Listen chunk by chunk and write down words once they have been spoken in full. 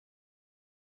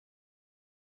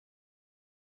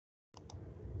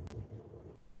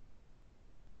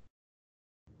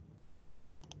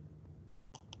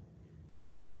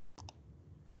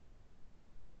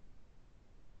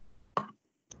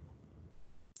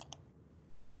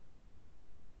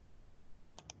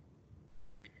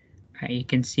Right, you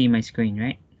can see my screen,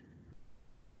 right?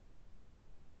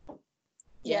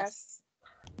 Yes.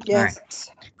 All right.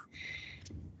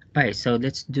 All right, so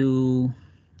let's do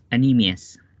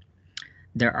anemias.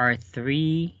 There are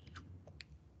 3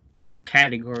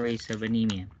 categories of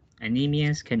anemia.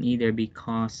 Anemias can either be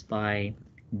caused by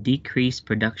decreased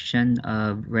production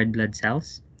of red blood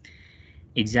cells.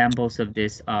 Examples of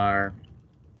this are,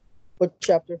 What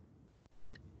chapter?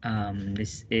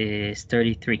 this is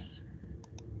 33,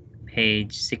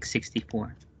 page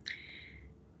 664.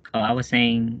 I was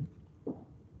saying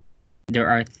there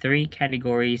are 3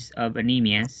 categories of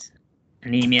anemias.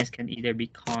 Anemias can either be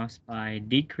caused by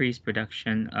decreased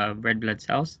production of red blood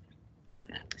cells,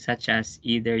 such as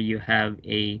either you have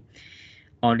a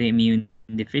autoimmune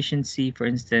deficiency, for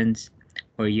instance,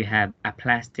 or you have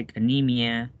aplastic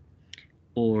anemia,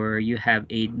 or you have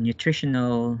a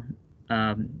nutritional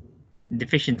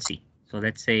deficiency. So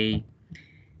let's say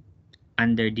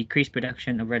under decreased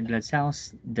production of red blood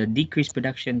cells, the decreased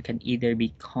production can either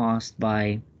be caused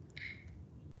by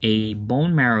a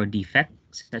bone marrow defect,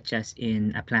 such as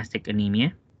in aplastic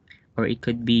anemia, or it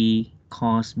could be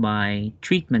caused by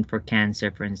treatment for cancer,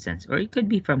 for instance, or it could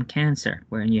be from cancer,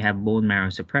 wherein you have bone marrow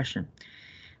suppression.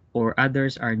 Or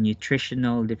others are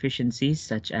nutritional deficiencies,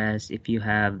 such as if you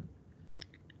have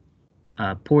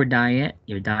a poor diet,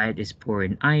 your diet is poor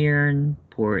in iron,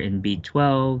 poor in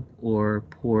B12, or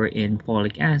poor in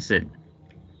folic acid.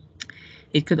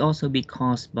 It could also be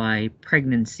caused by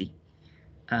pregnancy.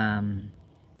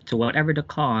 So whatever the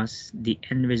cause, the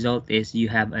end result is you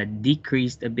have a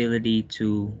decreased ability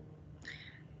to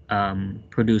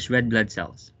produce red blood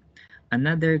cells.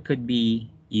 Another could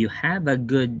be you have a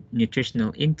good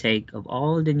nutritional intake of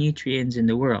all the nutrients in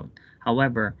the world.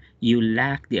 However, you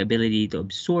lack the ability to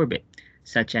absorb it,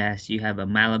 such as you have a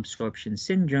malabsorption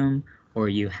syndrome, or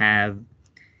you have,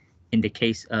 in the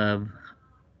case of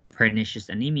pernicious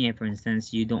anemia, for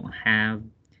instance, you don't have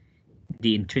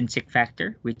the intrinsic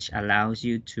factor, which allows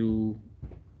you to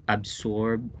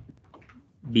absorb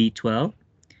B12.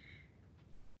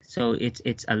 So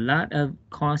it's a lot of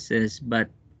causes, but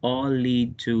all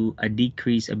lead to a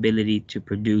decreased ability to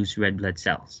produce red blood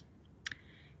cells.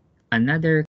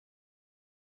 Another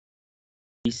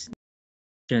is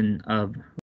of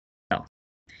cells.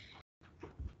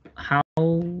 How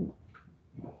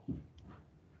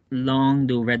long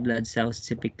do red blood cells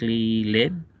typically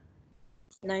live?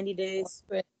 90 days.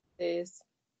 20 days.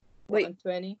 Wait.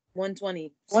 120.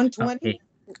 120. 120? Okay.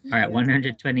 All right,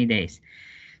 120 days.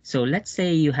 So let's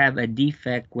say you have a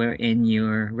defect wherein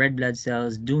your red blood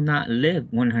cells do not live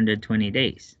 120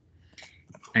 days.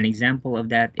 An example of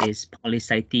that is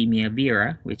polycythemia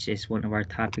vera, which is one of our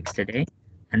topics today.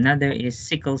 Another is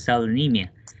sickle cell anemia,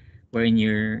 wherein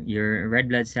your red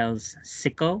blood cells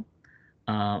sickle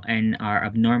and are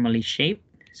abnormally shaped,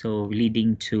 so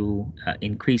leading to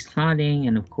increased clotting,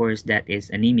 and of course that is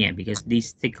anemia because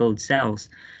these sickled cells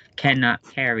cannot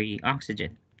carry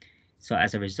oxygen. So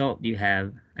as a result, you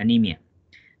have anemia.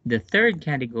 The third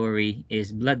category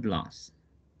is blood loss.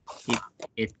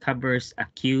 It covers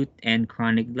acute and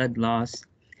chronic blood loss.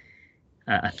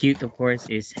 Acute, of course,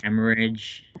 is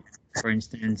hemorrhage, for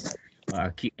instance,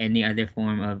 or any other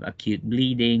form of acute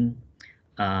bleeding.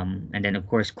 And then, of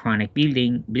course, chronic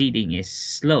bleeding is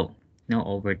slow,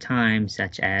 over time,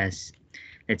 such as,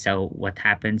 let's say, what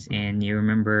happens in, you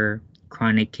remember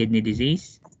chronic kidney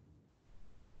disease?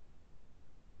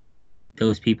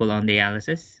 Those people on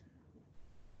dialysis,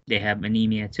 they have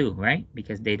anemia too, right?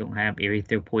 Because they don't have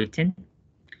erythropoietin.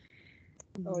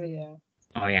 Oh, yeah.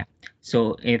 Oh yeah.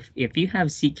 So if you have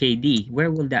CKD,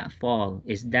 where will that fall?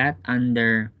 Is that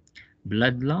under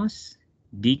blood loss,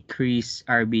 decreased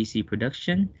RBC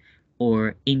production,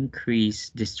 or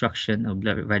increased destruction of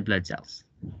red blood cells?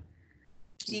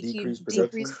 Decreased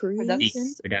Decreased production.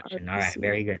 Decreased production. All right,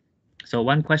 very good. So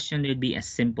one question would be as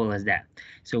simple as that.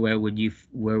 So where would you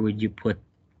put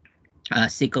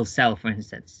sickle cell, for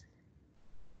instance?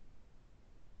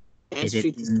 Is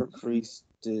it Increased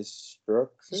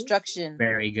Destruction.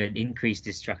 very good? Increased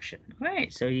destruction. All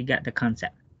right, so you got the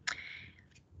concept.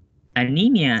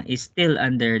 Anemia is still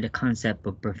under the concept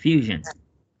of perfusion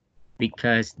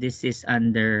because this is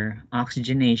under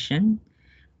oxygenation,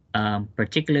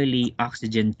 particularly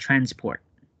oxygen transport.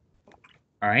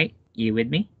 All right, you with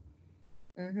me?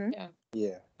 Yeah.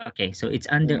 Yeah. Okay, so it's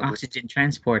under oxygen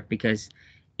transport because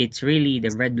it's really the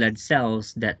red blood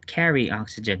cells that carry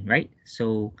oxygen, right?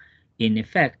 So in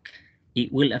effect,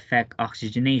 it will affect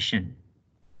oxygenation.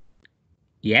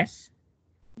 Yes?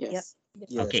 Yes.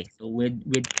 Yes. Okay, so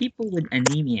with people with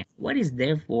anemia, what is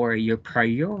therefore your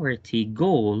priority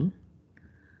goal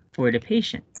for the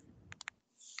patient?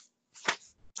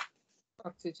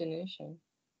 Oxygenation.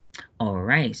 All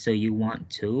right, so you want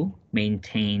to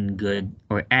maintain good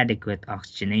or adequate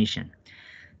oxygenation.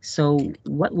 So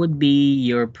what would be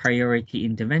your priority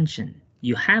intervention?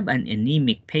 You have an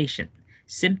anemic patient,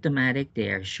 symptomatic, they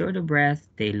are short of breath,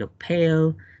 they look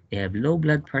pale, they have low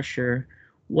blood pressure.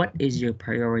 What is your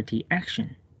priority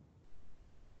action?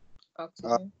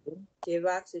 Oxygen. Give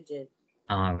oxygen.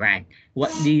 All right.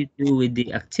 What do you do with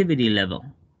the activity level?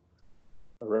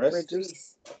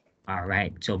 Rest. All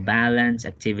right. So balance,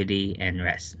 activity, and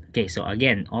rest. Okay. So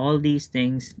again, all these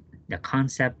things, the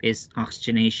concept is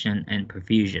oxygenation and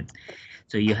perfusion.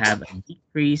 So you have a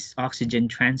decreased oxygen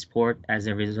transport as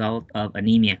a result of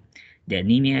anemia. The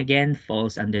anemia again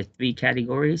falls under three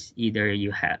categories. Either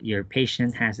your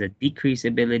patient has a decreased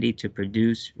ability to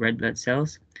produce red blood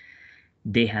cells,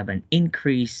 they have an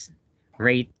increased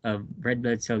rate of red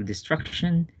blood cell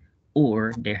destruction,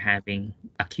 or they're having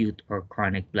acute or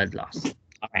chronic blood loss.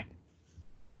 All right.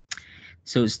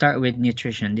 So start with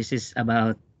nutrition. This is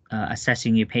about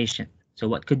assessing your patient. So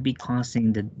what could be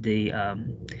causing the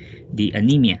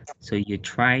anemia? So you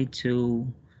try to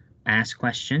ask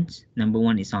questions. Number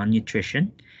one is on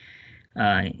nutrition.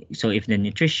 So if the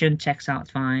nutrition checks out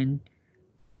fine,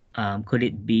 could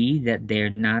it be that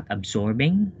they're not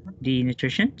absorbing the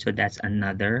nutrition? So that's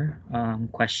another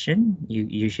question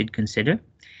you should consider.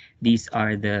 These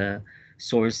are the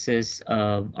sources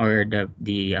of or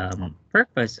the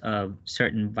purpose of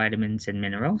certain vitamins and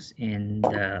minerals in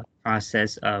the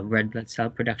process of red blood cell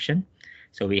production.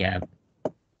 So we have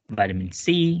vitamin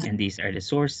C, and these are the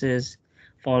sources: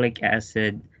 folic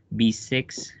acid,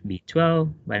 B6,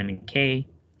 B12, vitamin K,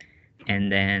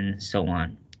 and then so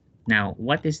on. Now,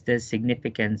 what is the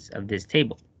significance of this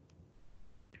table?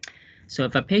 So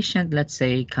if a patient, let's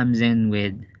say, comes in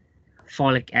with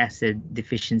folic acid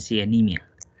deficiency anemia,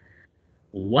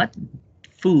 what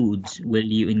foods will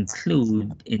you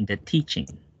include in the teaching?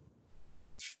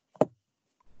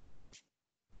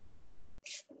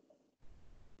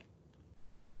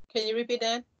 Can you repeat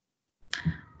that?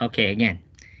 Okay, again,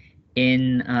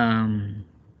 in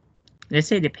let's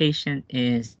say the patient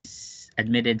is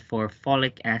admitted for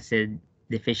folic acid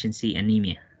deficiency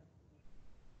anemia.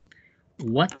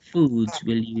 What foods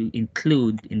will you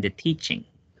include in the teaching?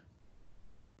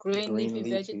 Green leafy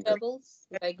vegetables,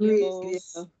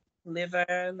 Vegetables,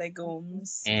 liver,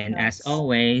 legumes. And as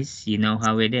always, you know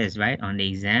how it is, right? On the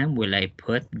exam, will I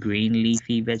put green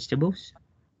leafy vegetables?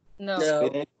 No.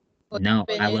 No. Put No,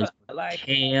 I will spinach. put Like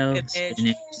kale,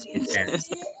 spinach. spinach, etc.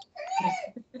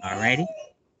 Alrighty?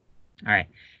 Alright.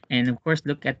 And of course,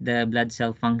 look at the blood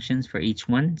cell functions for each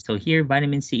one. So here,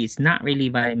 vitamin C is not really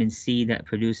vitamin C that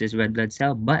produces red blood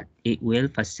cell, but it will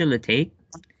facilitate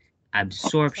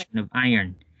absorption of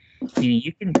iron. Meaning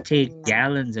you can take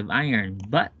gallons of iron,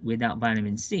 but without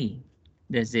vitamin C,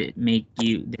 is it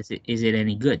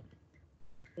any good?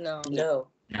 No. No.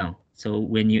 No. So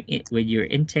when with your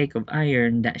intake of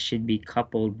iron, that should be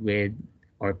coupled with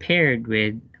or paired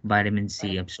with vitamin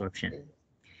C absorption.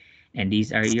 And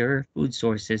these are your food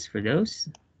sources for those.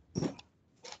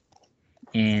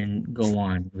 And go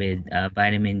on with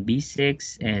vitamin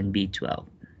B6 and B12.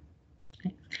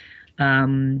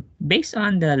 Based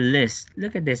on the list,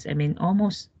 look at this. I mean,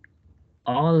 almost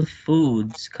all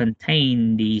foods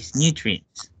contain these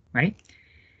nutrients, right?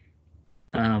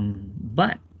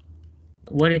 But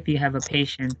what if you have a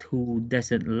patient who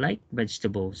doesn't like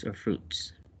vegetables or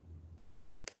fruits?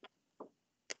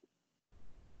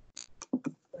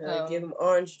 Give them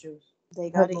orange juice. They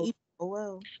gotta eat. Oh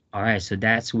well. All right, so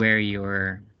that's where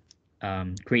your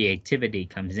creativity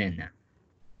comes in now.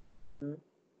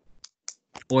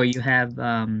 Or you have,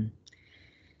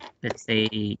 let's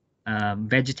say,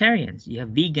 vegetarians. You have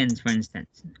vegans, for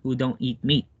instance, who don't eat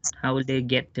meat. How will they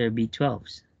get their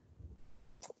B12s?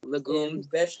 Legumes,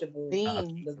 vegetables,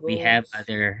 We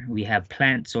have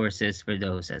plant sources for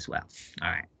those as well. All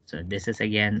right. So this is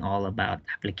again all about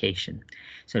application.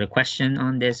 So the question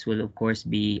on this will of course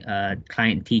be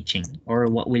client teaching, or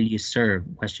what will you serve?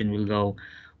 Question will go,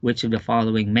 which of the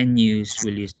following menus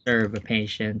will you serve a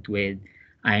patient with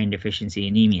iron deficiency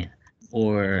anemia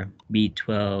or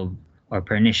B12 or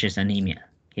pernicious anemia,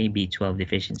 okay, B12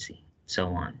 deficiency, so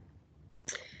on.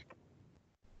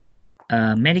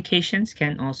 Medications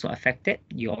can also affect it.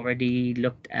 You already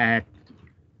looked at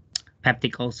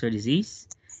peptic ulcer disease,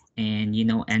 and you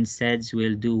know NSAIDs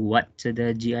will do what to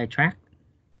the GI tract,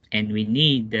 and we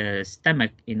need the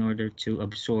stomach in order to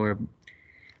absorb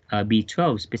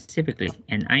B12 specifically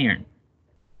and iron.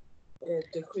 And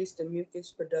decrease the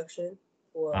mucus production.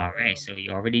 All right, so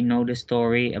you already know the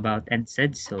story about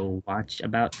NSAIDs, so watch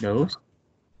about those.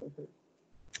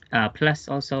 Plus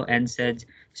also NSAIDs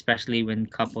especially when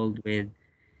coupled with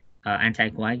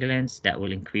anticoagulants that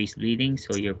will increase bleeding.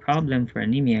 So your problem for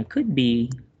anemia could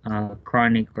be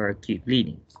chronic or acute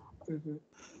bleeding. Mm-hmm.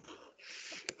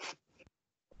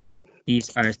 These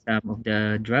are some of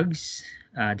the drugs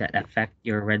that affect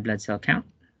your red blood cell count,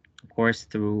 of course,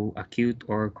 through acute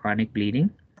or chronic bleeding.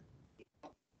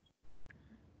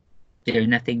 They're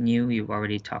nothing new. You've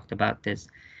already talked about this.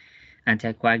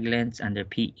 Anticoagulants under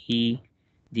PE,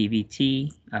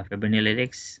 DVT,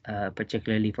 fibrinolytics,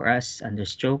 particularly for us under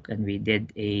stroke, and we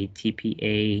did a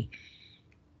TPA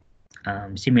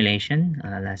simulation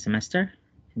last semester.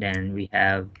 Then we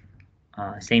have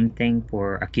same thing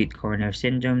for acute coronary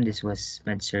syndrome. This was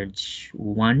MedSurge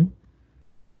 1.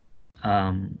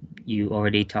 You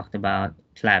already talked about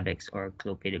Plavix or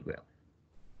clopidogrel.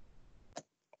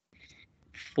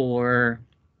 For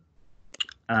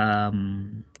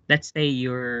let's say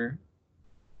you're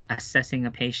assessing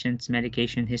a patient's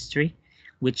medication history,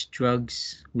 which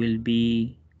drugs will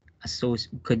be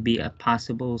could be a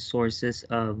possible sources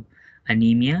of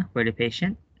anemia for the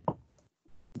patient.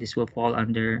 This will fall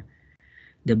under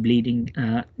the bleeding,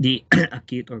 the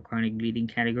acute or chronic bleeding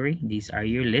category. These are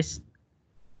your list.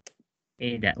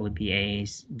 Okay, that would be a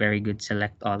very good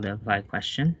select all the 5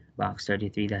 question, box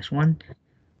 33-1.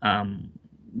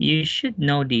 You should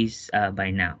know these by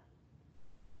now.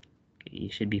 Okay, you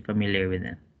should be familiar with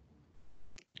them.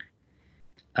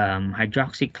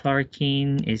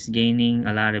 Hydroxychloroquine is gaining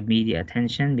a lot of media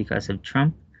attention because of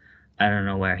Trump. I don't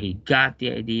know where he got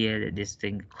the idea that this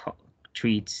thing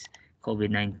treats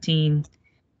COVID-19.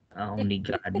 Only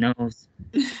God knows.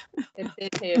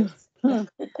 It is.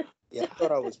 Yeah, I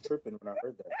thought I was tripping when I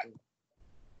heard that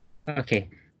too. Okay.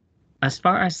 As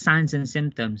far as signs and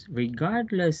symptoms,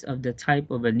 regardless of the type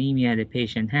of anemia the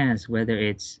patient has, whether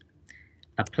it's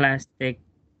aplastic,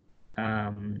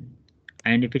 iron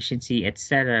deficiency,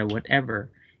 etc., whatever,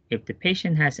 if the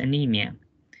patient has anemia,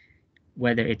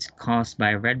 whether it's caused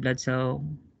by red blood cell,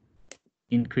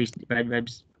 increased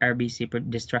RBC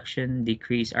destruction,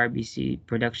 decreased RBC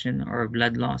production, or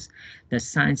blood loss, the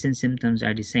signs and symptoms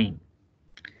are the same.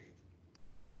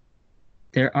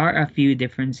 There are a few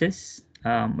differences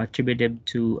attributed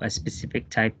to a specific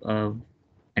type of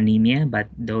anemia, but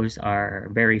those are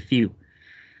very few.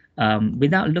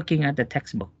 Without looking at the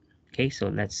textbook, okay, so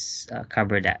let's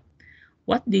cover that.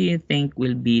 What do you think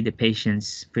will be the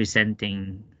patient's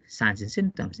presenting signs and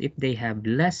symptoms if they have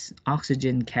less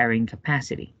oxygen carrying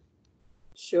capacity?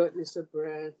 Shortness of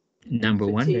breath. Number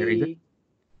fatigue, 1, very good.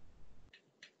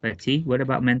 Fatigue. What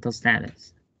about mental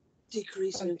status?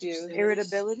 Decrease mental Confused. status.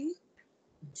 Irritability.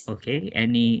 Okay,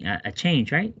 any a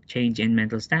change, right? Change in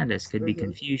mental status could be Mhm.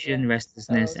 confusion, Yeah.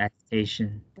 restlessness,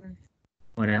 agitation.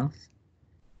 What else?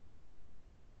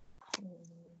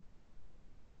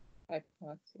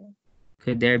 Hypoxia.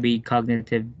 Could there be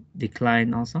cognitive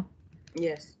decline also?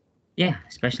 Yes. Yeah,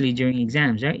 especially during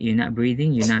exams, right? You're not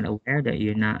breathing, you're not aware that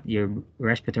your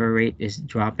respiratory rate is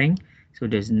dropping, so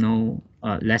there's no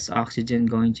less oxygen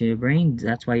going to your brain.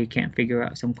 That's why you can't figure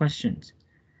out some questions,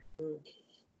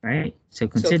 right? So So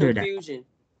consider that. confusion.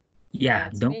 Yeah,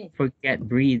 That's don't me. forget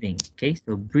breathing. Okay,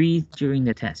 so breathe during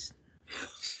the test.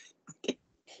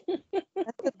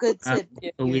 That's a good tip.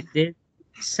 So we did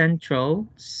central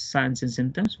signs and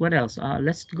symptoms. What else?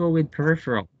 Let's go with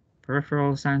peripheral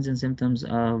signs and symptoms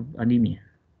of anemia.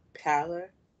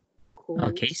 Pallor. Cool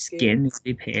Okay, skin will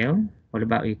be pale. What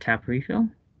about your cap refill?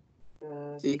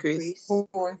 Decrease.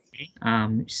 Four.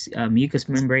 Mucous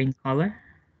membrane color,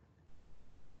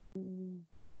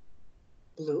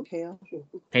 Blue. Pale.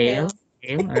 pale,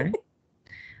 all right.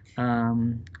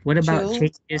 What about Chills.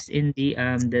 changes in the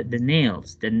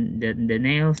nails? The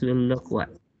nails will look what?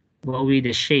 What will be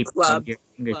the shape Club. of your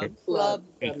fingertips? Club.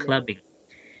 Okay, clubbing.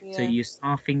 So Yeah. you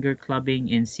saw finger clubbing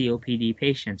in COPD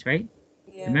patients, right?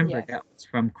 Yeah. Remember Yes. that was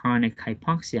from chronic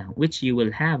hypoxia, which you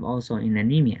will have also in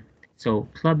anemia. So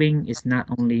clubbing is not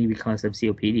only because of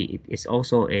COPD; it is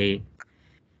also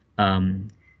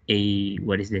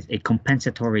what is this? A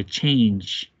compensatory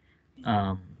change,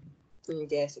 um,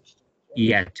 Gas exchange.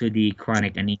 yeah, to the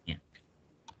chronic anemia.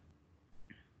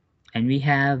 And we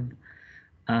have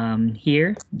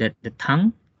here the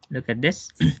tongue. Look at this.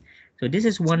 So this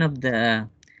is one of the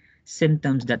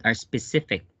symptoms that are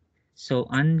specific. So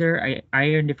under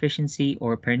iron deficiency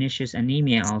or pernicious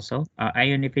anemia also,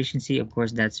 iron deficiency, of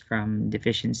course, that's from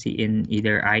deficiency in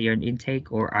either iron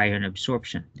intake or iron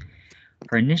absorption.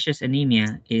 Pernicious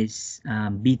anemia is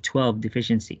B12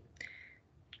 deficiency.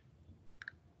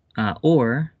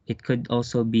 Or it could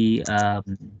also be a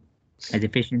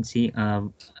deficiency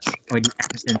of, or the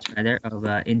absence rather, of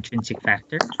intrinsic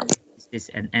factor. This is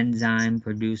an enzyme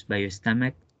produced by your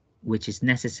stomach which is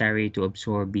necessary to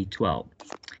absorb B12.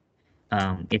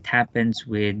 It happens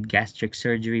with gastric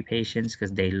surgery patients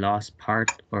because they lost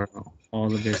part or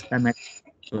all of their stomach,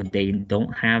 so they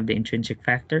don't have the intrinsic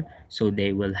factor, so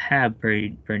they will have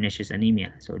pernicious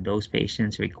anemia. So those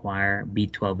patients require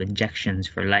B12 injections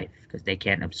for life because they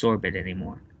can't absorb it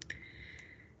anymore.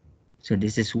 So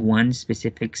this is one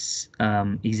specific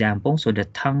example. So the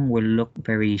tongue will look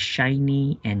very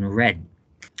shiny and red.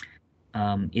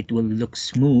 It will look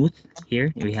smooth.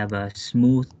 Here we have a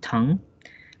smooth tongue,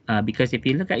 because if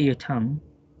you look at your tongue,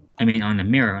 I mean on a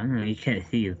mirror, you can't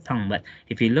see your tongue, but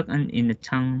if you look in the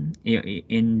tongue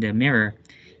in the mirror,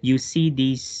 you see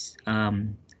these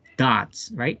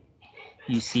dots, right?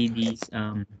 You see these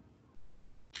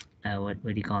what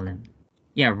do you call them?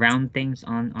 Yeah, round things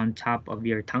on top of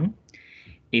your tongue.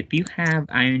 If you have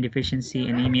iron deficiency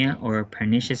anemia or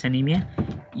pernicious anemia,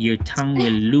 your tongue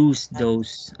will lose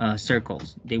those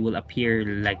circles. They will appear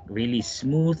like really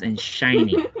smooth and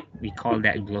shiny. We call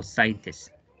that glossitis.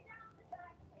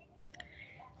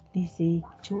 Lizzie,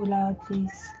 too loud,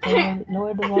 please.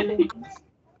 Lower the volume, please.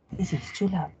 This is too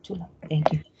loud, too loud.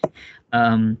 Thank you.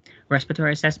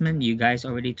 Respiratory assessment, you guys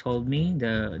already told me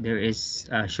there is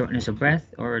shortness of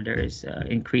breath or there is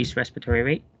increased respiratory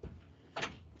rate.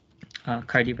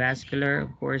 Cardiovascular, of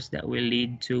course, that will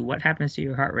lead to what happens to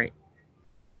your heart rate?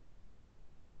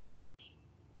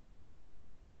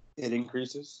 It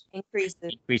increases. Increases.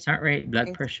 Increased heart rate,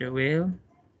 blood pressure will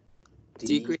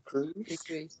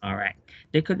Decrease. all right.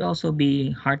 There could also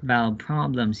be heart valve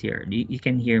problems here. You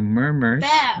can hear murmurs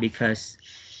because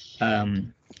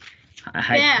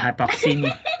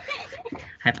hypoxemia.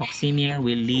 Hypoxemia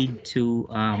will lead to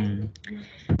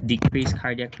decreased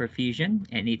cardiac perfusion,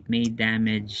 and it may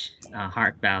damage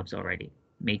heart valves already,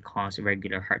 may cause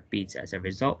irregular heartbeats as a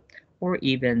result, or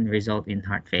even result in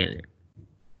heart failure.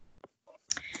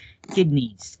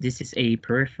 Kidneys. This is a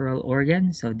peripheral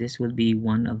organ, so this will be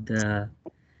one of the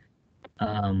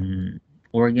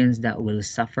organs that will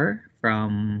suffer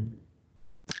from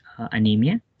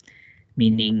anemia,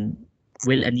 meaning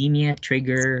will anemia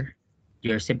trigger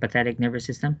your sympathetic nervous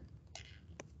system?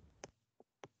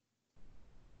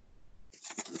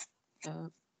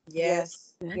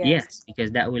 Yes. Yes, because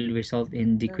that will result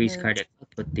in decreased cardiac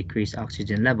output, decreased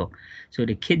oxygen level. So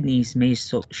the kidneys may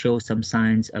show some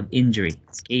signs of injury.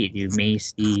 Okay, you may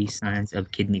see signs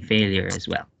of kidney failure as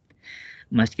well.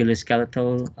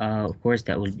 Musculoskeletal, of course,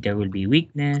 there will be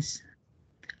weakness.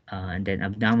 And then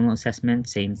abdominal assessment,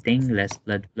 same thing, less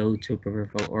blood flow to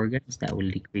peripheral organs. That will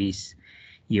decrease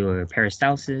your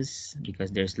peristalsis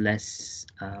because there's less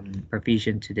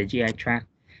perfusion to the GI tract.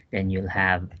 Then you'll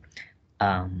have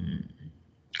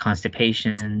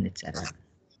constipation, etc.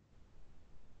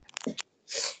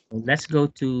 Let's go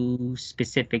to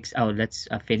specifics. Oh, let's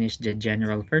finish the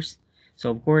general first. So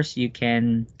of course you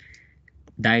can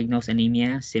diagnose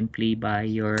anemia simply by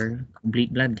your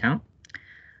complete blood count.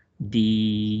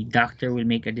 The doctor will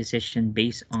make a decision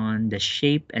based on the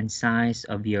shape and size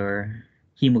of your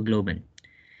hemoglobin.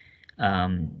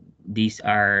 These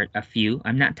are a few.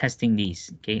 I'm not testing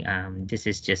these. Okay, this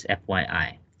is just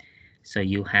FYI. So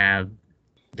you have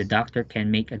the doctor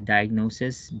can make a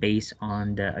diagnosis based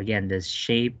on the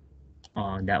shape.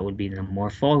 That would be the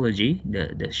morphology,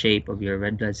 the shape of your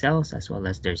red blood cells as well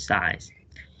as their size.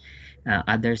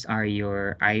 Others are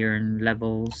your iron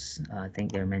levels. I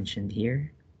think they're mentioned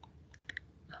here.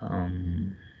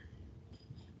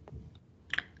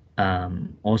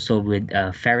 Also with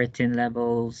ferritin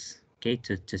levels, okay,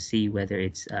 to see whether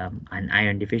it's an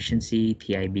iron deficiency,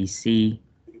 TIBC.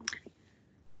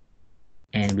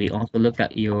 And we also look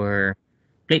at your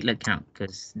platelet count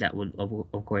because that will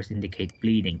of course indicate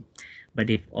bleeding. But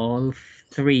if all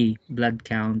three blood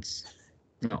counts,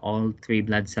 all three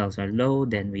blood cells are low,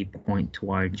 then we point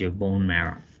towards your bone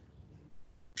marrow.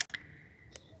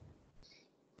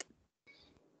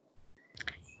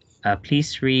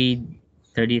 Please read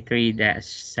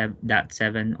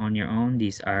 33-7 on your own.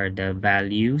 These are the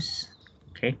values.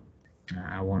 Okay,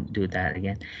 I won't do that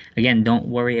again. Again, don't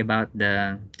worry about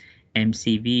the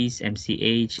MCVs,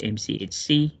 MCH,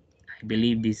 MCHC. I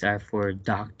believe these are for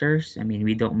doctors. I mean,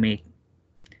 we don't make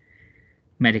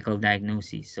medical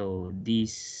diagnoses, so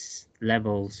these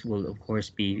levels will of course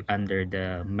be under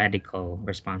the medical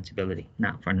responsibility,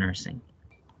 not for nursing.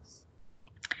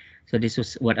 So this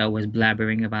was what I was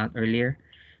blabbering about earlier.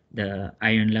 The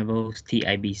iron levels,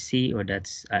 TIBC, or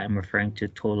that's I'm referring to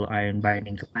total iron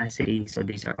binding capacity. So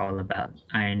these are all about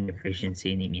iron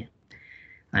deficiency anemia.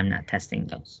 I'm not testing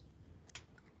those.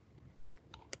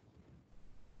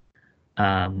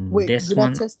 Wait, This you're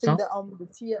one not testing also? the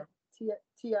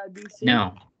TIBC?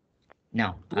 No.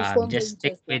 Which one are Just you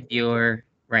stick testing? with your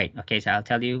Right. Okay, so I'll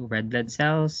tell you red blood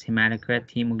cells,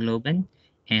 hematocrit, hemoglobin,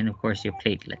 and of course your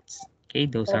platelets. Okay,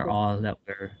 those are Okay. all that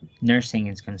we're nursing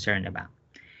is concerned about.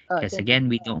 Because Thank you. again,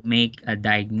 we don't make a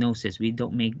diagnosis. We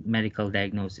don't make medical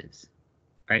diagnosis,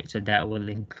 right? So that will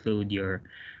include your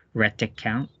retic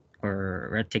count, or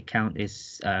retic count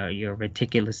is your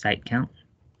reticulocyte count.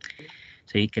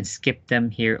 So you can skip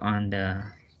them here on the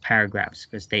paragraphs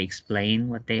because they explain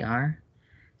what they are.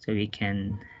 So we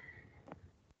can.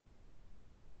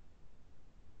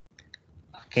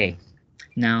 Okay,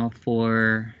 now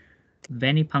for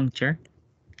venipuncture,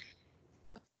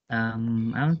 I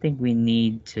don't think we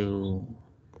need to.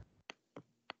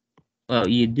 Well,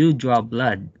 you do draw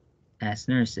blood as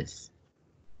nurses.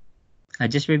 I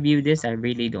just reviewed this. I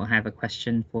really don't have a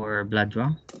question for blood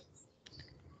draw.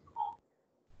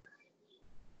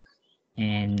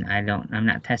 And I'm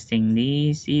not testing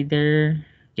these either.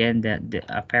 Again, the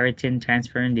ferritin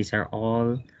transferrin, these are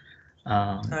all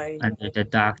under the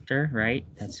doctor, right?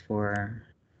 That's for.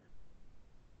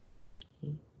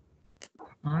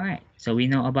 All right. So we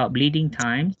know about bleeding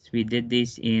times. We did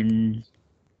this in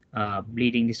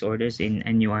bleeding disorders in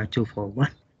NUR 241.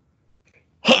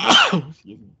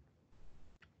 Excuse me.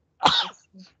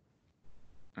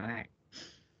 All right.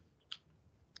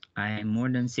 I am more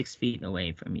than 6 feet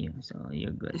away from you, so you're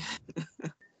good.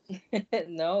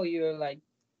 No, you're like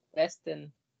less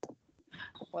than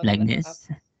Like 1.5. this.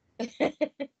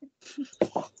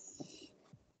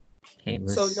 Okay,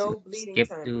 we'll So no bleeding skip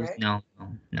time, to right?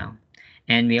 no.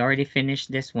 And we already finished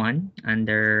this one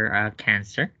under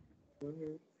cancer.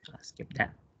 Mm-hmm. So I'll skip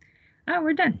that.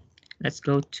 We're done. Let's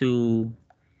go to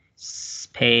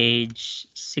page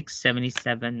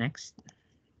 677 next.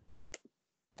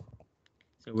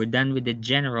 So we're done with the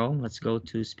general. Let's go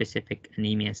to specific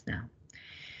anemias now.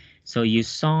 So you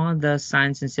saw the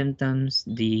signs and symptoms,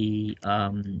 the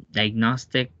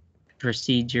diagnostic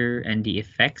procedure, and the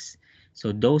effects.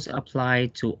 So those apply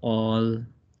to all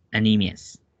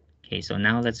anemias. Okay, so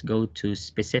now let's go to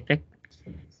specific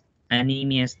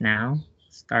anemias now,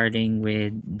 starting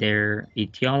with their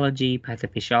etiology,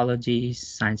 pathophysiology,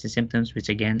 signs and symptoms, which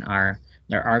again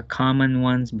there are common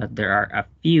ones, but there are a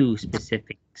few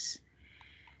specifics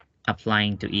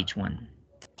applying to each one.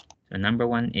 So number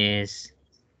one is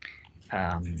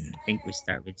I think we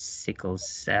start with sickle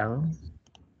cell.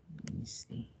 Let me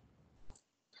see.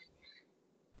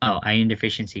 Oh, iron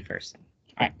deficiency first.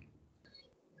 All right.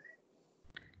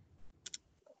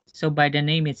 So by the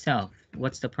name itself,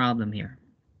 what's the problem here,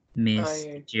 Miss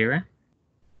Iron. Jira?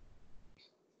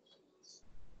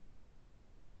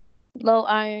 Low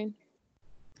iron.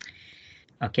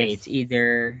 Okay, it's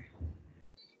either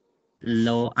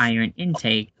low iron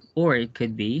intake or it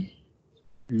could be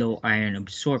low iron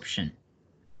absorption.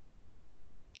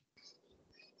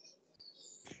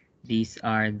 These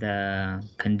are the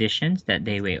conditions that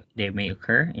they may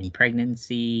occur in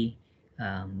pregnancy,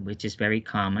 which is very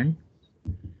common,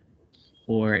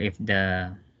 or if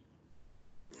a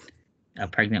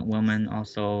pregnant woman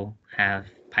also have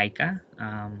pica.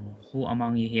 Who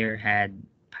among you here had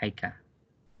pica,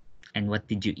 and what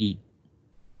did you eat?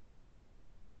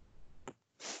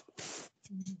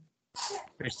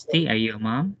 Christy, are you a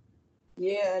mom?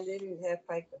 Yeah, I didn't have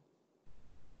pica.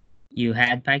 You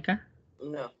had pica?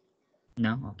 No.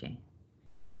 No? Okay.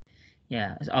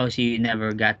 Yeah. Oh, so you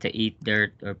never got to eat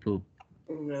dirt or poop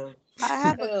No. I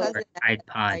have a Ew. or cousin that Tide has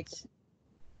pica. Pods?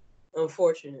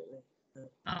 Unfortunately.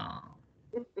 Oh.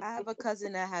 I have a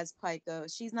cousin that has pica.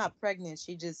 She's not pregnant.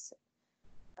 She just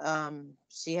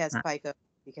she has Uh, pica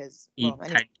because Eat anyway.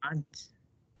 Tide Pods?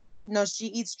 No, she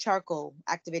eats charcoal,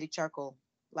 activated charcoal,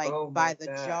 like Oh by my the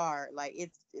God. jar. Like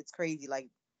it's crazy. Like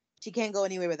she can't go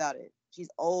anywhere without it. She's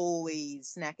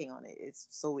always snacking on it. It's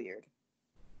so weird.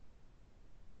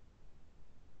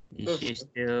 Is she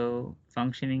still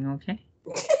functioning okay?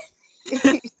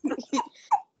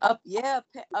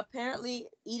 Apparently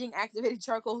eating activated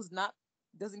charcoal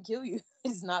doesn't kill you.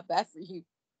 It's not bad for you.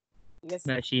 Yes.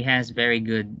 But she has very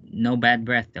good, no bad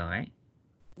breath though, right?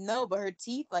 No, but her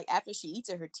teeth, like after she eats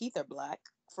it, her teeth are black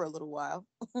for a little while.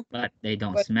 But they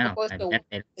don't But smell. I bet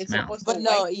they don't it's smell. supposed But to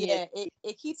no, whiten yeah, it.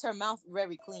 it keeps her mouth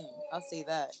very clean. I'll say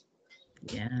that.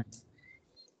 Yeah.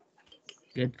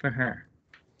 Good for her.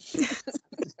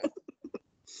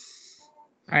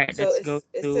 All right, So let's go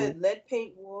it to. said lead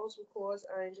paint walls will cause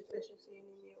iron deficiency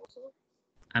anemia also.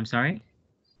 I'm sorry.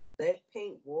 Lead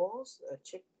paint walls,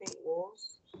 chip paint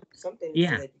walls, something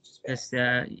Yeah, said you just because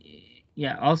passed.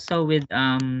 yeah. Also with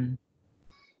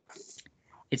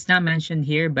it's not mentioned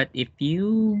here, but if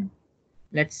you,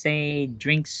 let's say,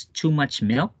 drinks too much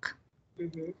milk,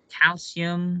 Mm-hmm.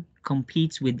 calcium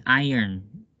competes with iron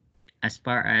as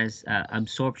far as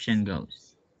absorption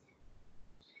goes.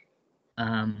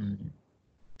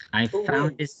 I Who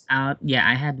found this wins? out. Yeah,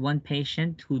 I had one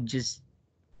patient who just,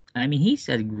 I mean, he's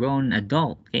a grown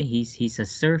adult. Okay, he's a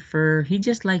surfer. He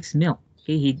just likes milk.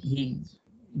 Okay, he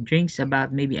drinks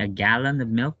about maybe a gallon of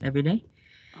milk every day.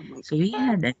 Oh my So he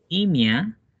had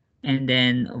anemia, and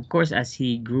then of course as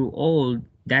he grew old,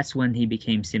 that's when he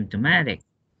became symptomatic.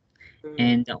 God.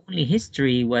 And the only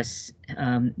history was,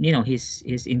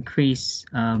 his increased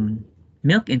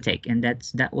milk intake, and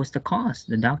that was the cause.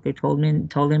 The doctor told him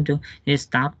to just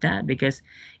stop that because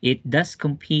it does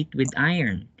compete with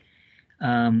iron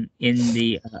in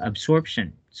the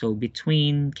absorption. So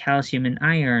between calcium and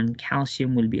iron,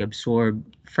 calcium will be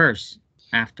absorbed first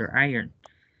after iron.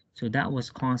 So that was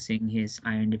causing his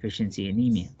iron deficiency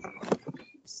anemia,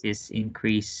 his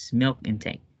increased milk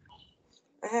intake.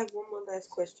 I have one more last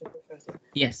question, Professor.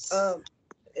 Yes.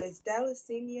 Is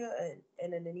thalassemia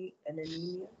an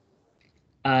anemia?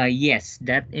 Yes,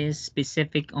 that is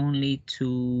specific only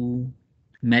to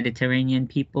Mediterranean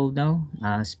people, though.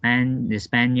 The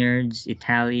Spaniards,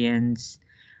 Italians,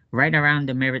 right around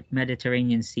the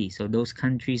Mediterranean Sea. So those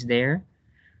countries there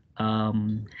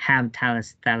have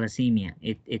thalassemia.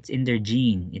 It's in their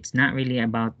gene. It's not really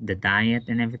about the diet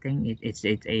and everything. It's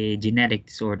a genetic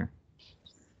disorder.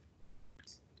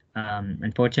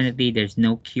 Unfortunately, there's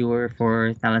no cure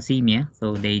for thalassemia,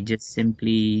 so they just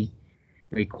simply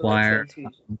Blood require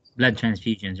transfusion. blood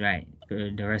transfusions, right, for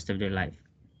the rest of their life,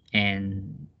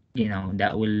 and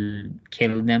that will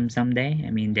kill them someday.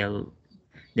 I mean, they'll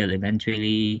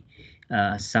eventually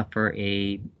suffer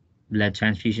a blood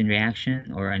transfusion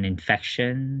reaction or an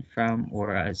infection from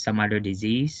or some other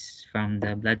disease from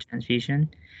the blood transfusion.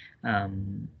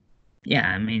 Um, yeah,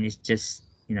 I mean, it's just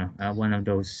one of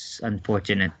those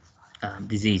unfortunate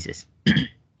diseases.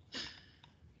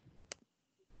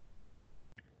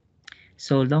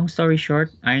 So long story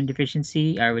short, iron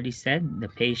deficiency, I already said the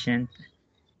patient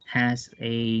has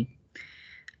a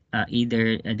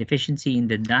either a deficiency in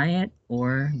the diet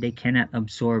or they cannot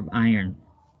absorb iron.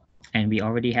 And we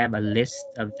already have a list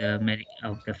of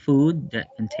of the food that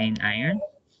contain iron.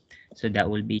 So that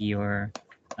will be your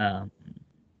um,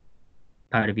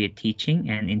 part of your teaching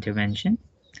and intervention.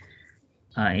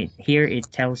 Here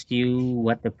it tells you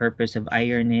what the purpose of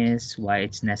iron is, why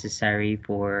it's necessary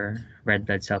for red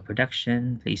blood cell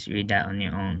production. Please read that on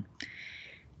your own.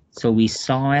 So we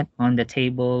saw it on the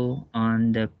table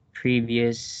on the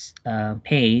previous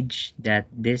page that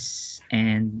this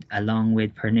and along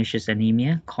with pernicious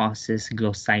anemia causes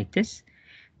glossitis.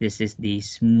 This is the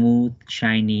smooth,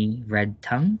 shiny red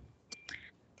tongue.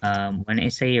 When I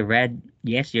say red,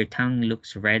 yes, your tongue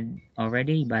looks red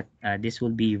already, but this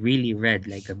will be really red,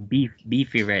 like a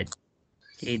beefy red.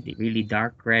 Okay, the really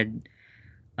dark red,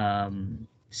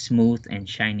 smooth and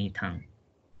shiny tongue.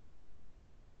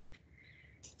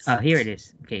 Here it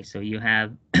is. Okay, so you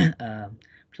have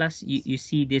plus you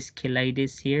see this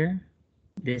cheilitis here,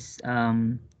 this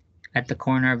at the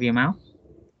corner of your mouth.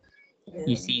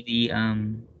 You Yeah. see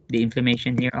the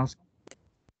inflammation here also.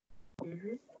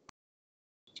 Hmm.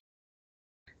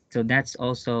 So that's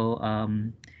also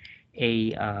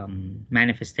a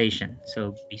manifestation.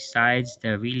 So besides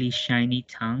the really shiny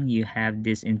tongue, you have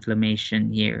this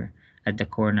inflammation here at the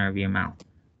corner of your mouth.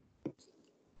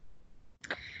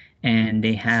 And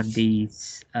they have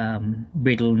these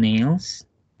brittle nails.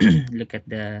 Look at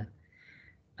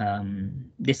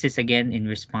this is again in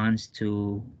response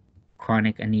to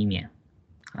chronic anemia,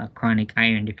 chronic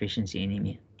iron deficiency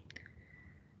anemia.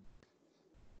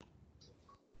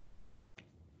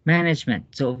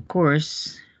 Management. So of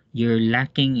course, you're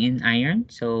lacking in iron.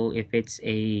 So if it's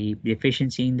a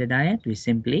deficiency in the diet, we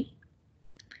simply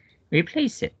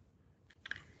replace it.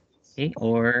 Okay,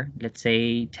 or let's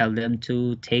say tell them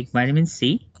to take vitamin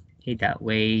C. Okay, that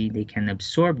way they can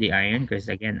absorb the iron because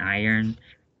again, iron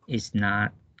is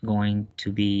not going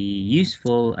to be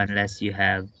useful unless you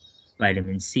have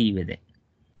vitamin C with it.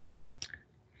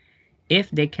 If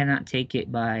they cannot take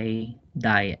it by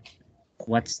diet,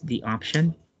 what's the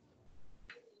option?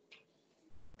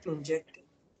 Injected.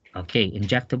 Okay,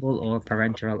 injectable or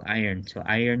parenteral iron. So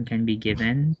iron can be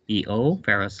given PO,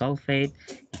 ferrosulfate.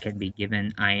 It can be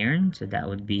given iron. So that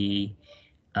would be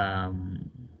um,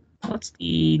 what's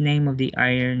the name of the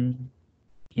iron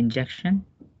injection?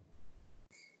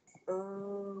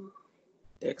 Um,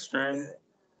 Dextran.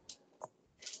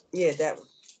 yeah, that one.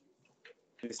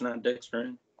 It's not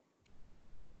Dextran.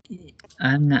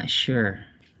 I'm not sure.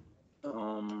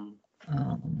 Um,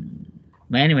 Um,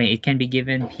 but anyway, it can be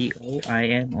given PO,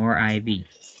 IM, or IV.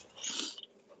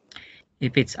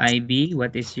 If it's IV,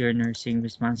 what is your nursing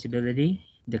responsibility?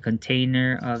 The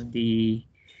container of the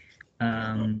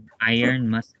iron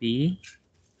must be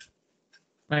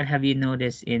What have you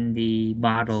noticed in the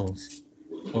bottles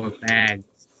or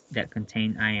bags that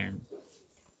contain iron?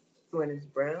 When it's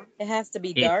brown, It has to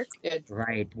be It dark. Yeah,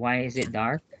 right. Why is it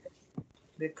dark?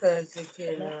 because it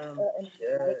can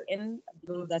And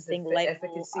lose I its think light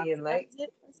will efficacy in light. oxidize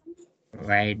it or something.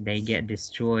 Right, they get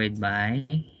destroyed by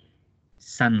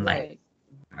sunlight.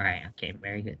 right. All right, okay,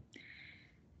 very good.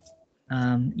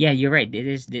 Yeah, you're right. It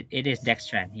is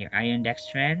dextran here. Iron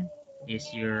dextran is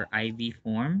your IV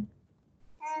form,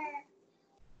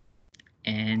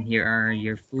 and here are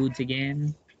your foods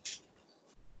again.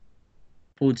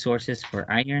 Food sources for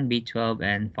iron, B12,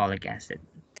 and folic acid.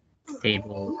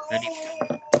 Table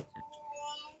 34.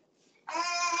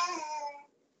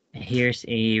 Here's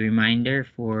a reminder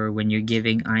for when you're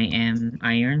giving IM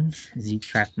iron,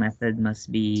 Z-track method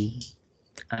must be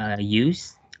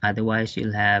used. Otherwise,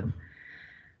 you'll have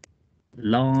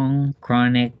long,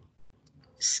 chronic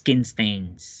skin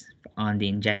stains on the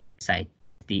injection site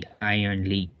if the iron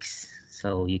leaks.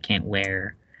 So you can't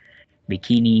wear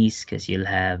bikinis because you'll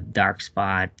have dark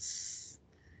spots,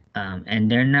 and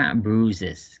they're not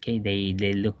bruises. Okay, they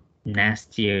look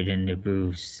nastier than the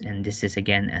bruise, and this is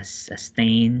again as a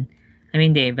stain. I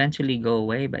mean, they eventually go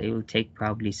away, but it will take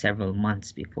probably several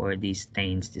months before these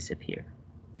stains disappear.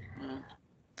 Mm.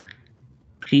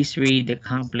 Please read the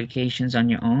complications on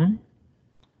your own.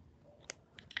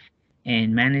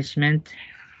 And management,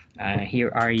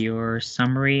 here are your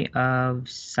summary of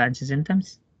signs and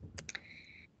symptoms.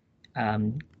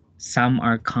 Um, some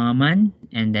are common,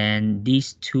 and then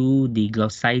these two, the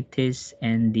glossitis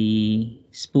and the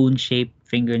spoon-shaped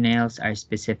fingernails, are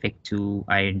specific to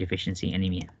iron deficiency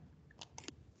anemia.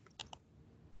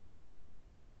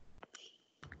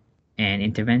 And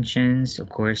interventions, of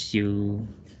course,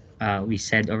 we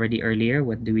said already earlier,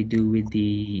 what do we do with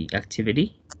the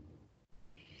activity?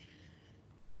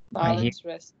 Right here. Balance,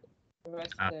 rest,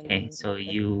 Okay, and so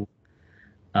you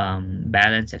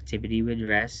balance activity with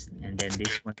rest, and then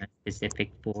this one is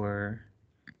specific for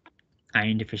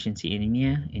iron deficiency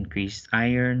anemia, increased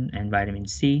iron and vitamin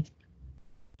C,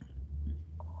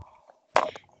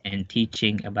 and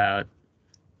teaching about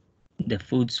the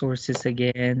food sources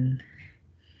again,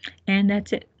 and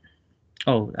that's it.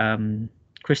 Oh,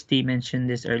 Christy mentioned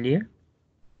this earlier.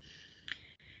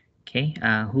 Okay,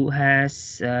 who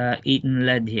has eaten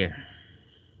lead here?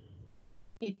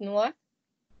 eating what?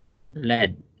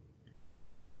 Lead.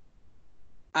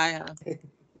 I have.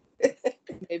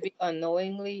 Maybe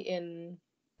unknowingly in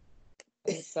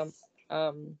some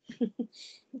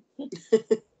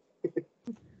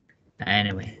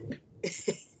Anyway,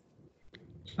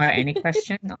 all right. Any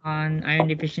question on iron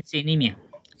deficiency anemia?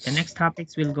 The next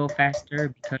topics will go faster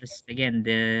because again,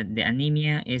 the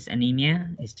anemia is anemia.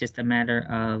 It's just a matter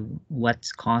of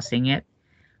what's causing it,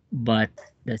 but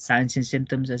the signs and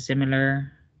symptoms are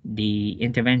similar. The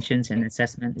interventions and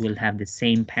assessment will have the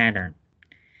same pattern.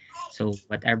 So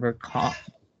whatever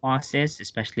causes,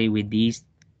 especially with these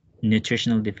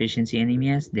nutritional deficiency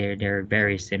anemias, they're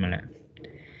very similar.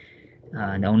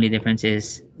 The only difference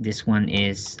is this one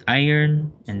is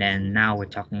iron, and then now we're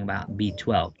talking about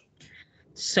B12.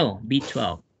 So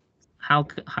B12,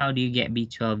 how do you get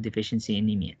B12 deficiency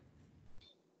anemia?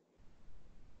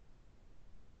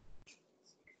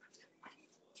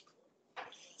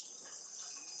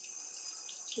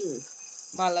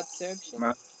 malabsorption.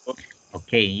 My,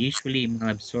 Okay, usually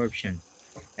malabsorption.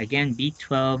 Again,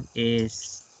 B12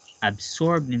 is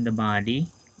absorbed in the body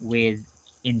with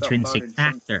something about intrinsic intrinsic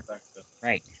factor, factor.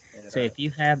 right? So Yeah. if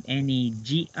you have any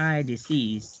GI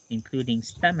disease, including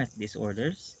stomach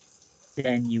disorders,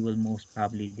 then you will most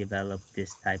probably develop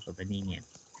this type of anemia.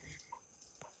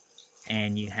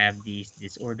 And you have these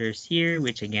disorders here,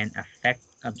 which again affect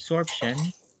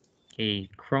absorption. Okay,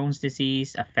 Crohn's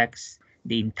disease affects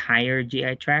the entire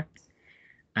GI tract,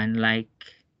 unlike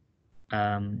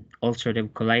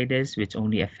ulcerative colitis, which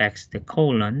only affects the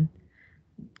colon.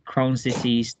 Crohn's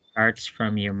disease starts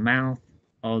from your mouth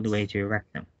all the way to your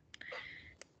rectum.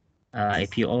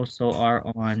 If you also are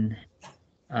on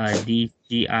these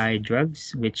GI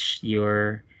drugs, which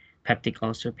your peptic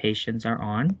ulcer patients are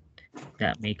on,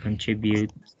 that may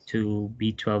contribute to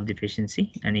B12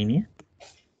 deficiency anemia.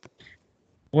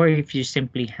 Or if you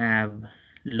simply have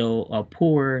low or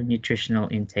poor nutritional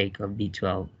intake of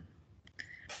B12.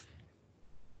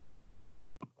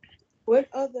 What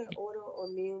other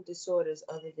autoimmune disorders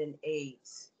other than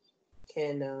AIDS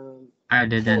can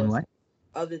Other than cause what?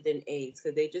 other than AIDS?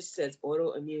 Because they just says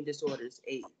autoimmune disorders,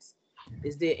 AIDS.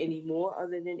 Is there any more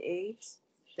other than AIDS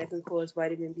that can cause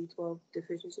vitamin B12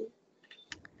 deficiency?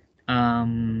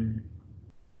 Um,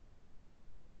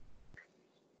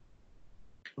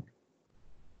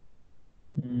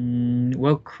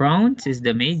 Well, Crohn's is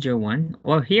the major one.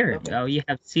 Or here, you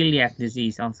have celiac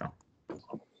disease also.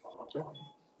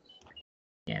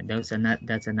 Yeah, those are not.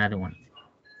 That's another one.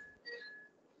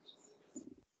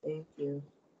 Thank you.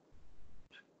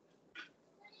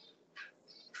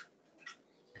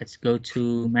 Let's go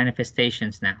to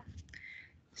manifestations now.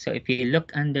 So if you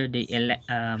look under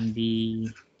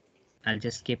I'll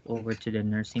just skip over to the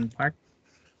nursing part.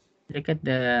 Look at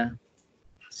the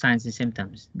signs and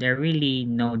symptoms. They're really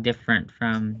no different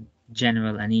from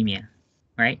general anemia,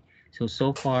 right?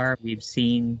 So far we've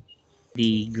seen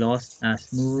the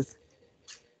smooth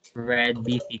red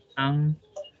beefy tongue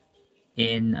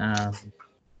in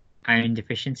iron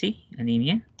deficiency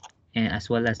anemia, and as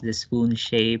well as the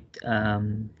spoon-shaped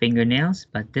fingernails.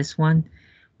 But this one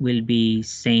will be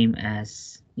same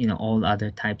as all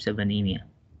other types of anemia.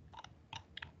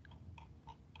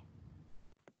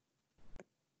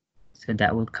 So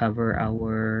that will cover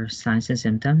our signs and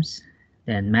symptoms.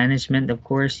 Then management, of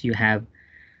course, you have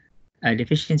a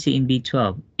deficiency in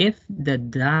B12. If the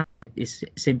diet is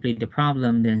simply the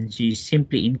problem, then you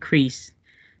simply increase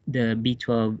the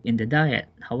B12 in the diet.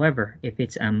 However, if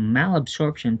it's a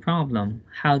malabsorption problem,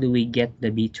 how do we get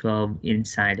the B12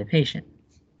 inside the patient?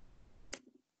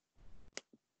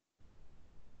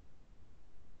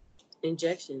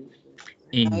 Injection.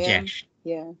 Injection.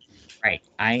 Yeah. Right.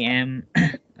 IM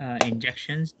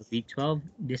injections of B12.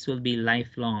 This will be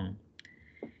lifelong.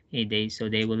 So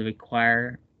they will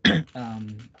require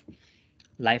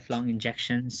lifelong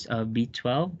injections of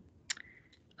B12.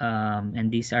 And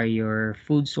these are your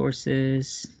food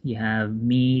sources. You have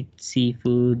meat,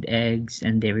 seafood, eggs,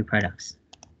 and dairy products.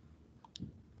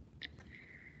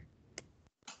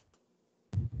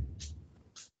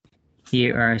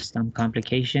 Here are some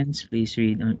complications. Please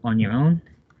read on your own.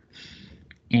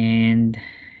 And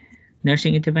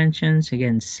nursing interventions,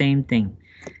 again, same thing.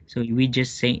 So we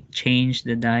just change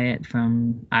the diet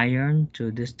from iron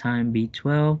to this time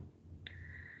B12.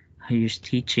 Here's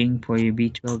teaching for your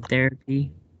B12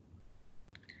 therapy.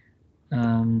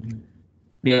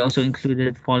 We also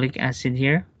included folic acid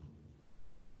here.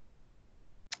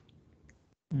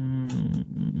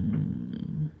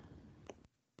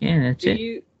 Yeah, that's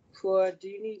it. Do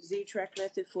you need Z-track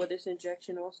method for this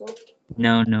injection also?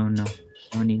 No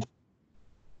need.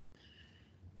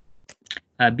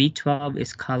 B12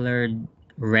 is colored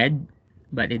red,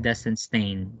 but it doesn't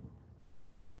stain.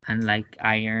 Unlike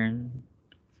iron,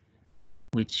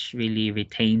 which really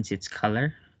retains its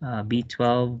color.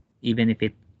 B12, even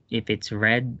if it's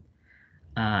red,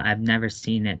 I've never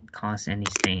seen it cause any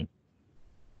stain.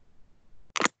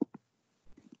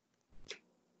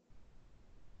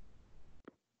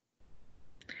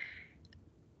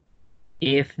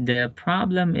 If the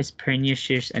problem is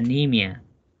pernicious anemia,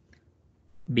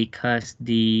 because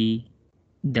the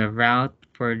route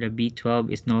for the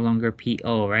B12 is no longer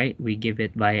PO, right? We give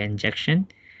it via injection.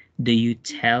 Do you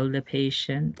tell the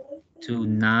patient to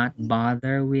not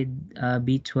bother with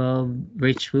B12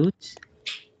 rich foods?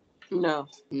 No.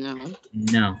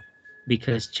 No,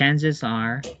 because chances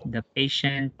are the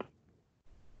patient,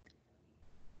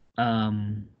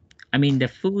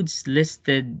 the foods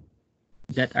listed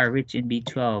that are rich in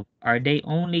B12, are they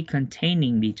only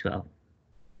containing B12?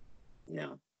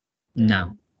 No.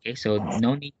 No. Okay, so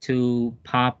no need to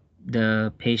pop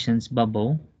the patient's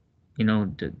bubble,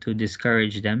 to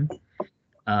discourage them.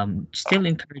 Still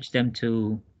encourage them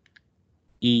to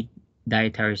eat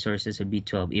dietary sources of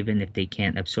B12, even if they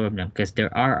can't absorb them, because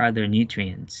there are other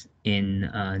nutrients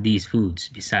in these foods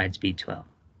besides B12.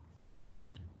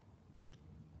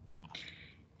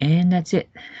 And that's it.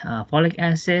 Folic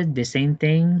acid, the same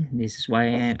thing. This is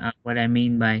why what I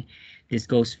mean by this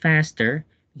goes faster,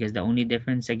 because the only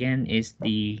difference again is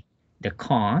the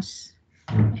cause,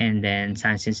 and then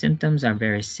signs and symptoms are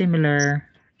very similar,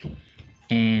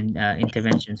 and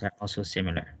interventions are also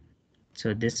similar.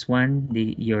 So this one,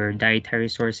 your dietary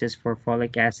sources for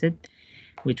folic acid,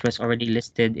 which was already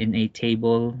listed in a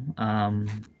table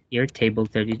here, table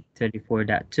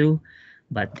 34.2,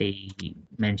 but they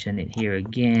mention it here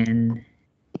again.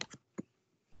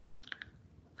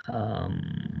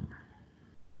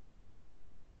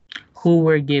 Who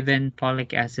were given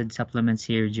folic acid supplements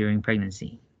here during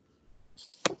pregnancy?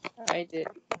 I did.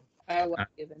 I was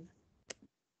given.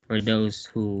 For those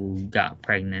who got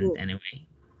pregnant anyway.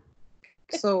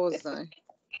 So was I.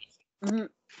 Mm-hmm.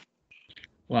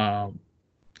 Well,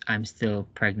 I'm still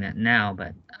pregnant now,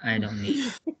 but I don't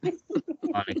need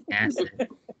folic acid.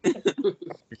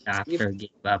 The doctor gave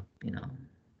up,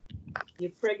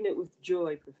 You're pregnant with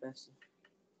joy, Professor.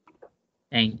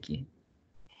 Thank you.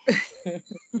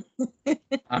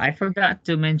 I forgot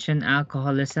to mention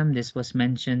alcoholism. This was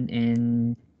mentioned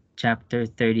in chapter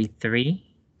 33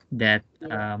 that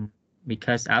Yeah.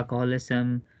 because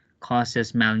alcoholism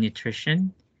causes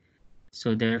malnutrition,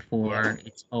 so therefore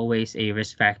it's always a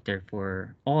risk factor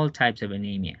for all types of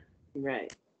anemia.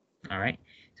 Right. All right.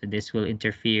 So this will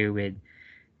interfere with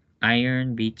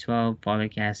iron, B12,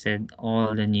 folic acid,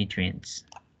 all the nutrients.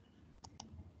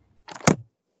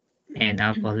 And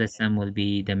alcoholism will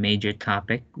be the major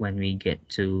topic when we get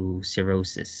to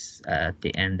cirrhosis at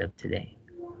the end of today.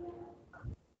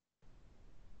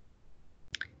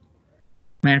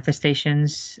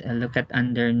 Manifestations, look at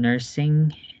under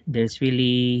nursing. There's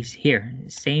really here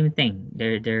same thing.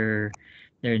 They're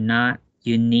not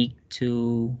unique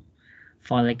to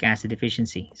folic acid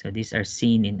deficiency. So these are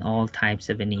seen in all types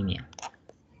of anemia.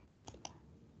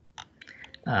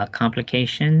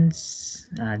 Complications.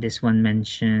 This one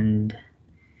mentioned.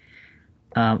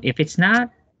 If it's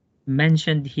not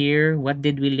mentioned here, what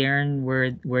did we learn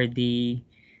were the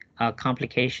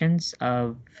complications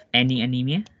of any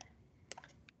anemia?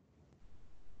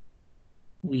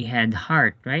 We had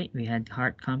heart, right? We had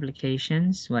heart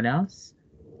complications. What else?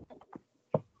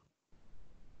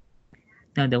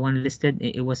 No, the one listed,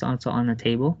 it was also on the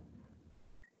table.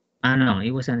 No, it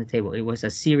was on the table. It was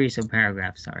a series of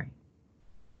paragraphs, sorry,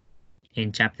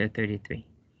 in chapter 33.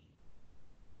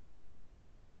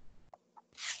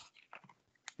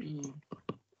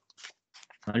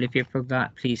 Well, if you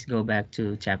forgot, please go back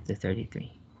to chapter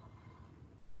 33.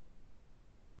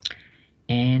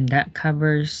 And that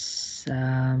covers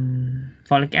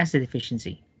folic acid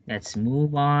deficiency. Let's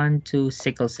move on to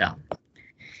sickle cell.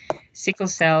 Sickle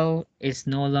cell is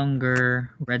no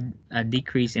longer a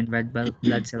decrease in red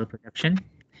blood cell production.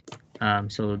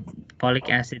 So folic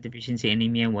acid deficiency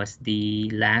anemia was the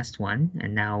last one,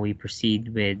 and now we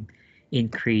proceed with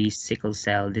increased sickle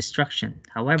cell destruction.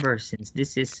 However, since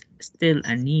this is still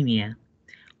anemia,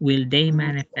 will they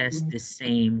manifest the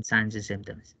same signs and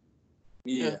symptoms?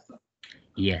 Yeah.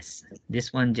 Yes,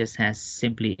 this one just has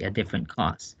simply a different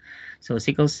cause. So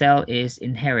sickle cell is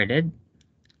inherited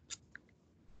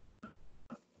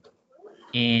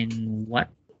in what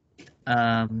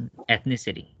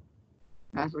ethnicity?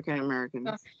 African Americans.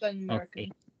 African American.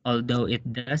 Okay, although it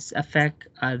does affect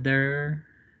other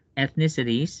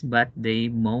ethnicities, but the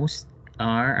most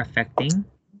are affecting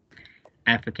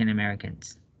African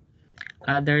Americans.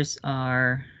 Others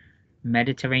are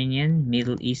Mediterranean,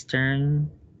 Middle Eastern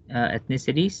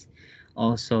ethnicities,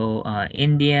 also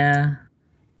India,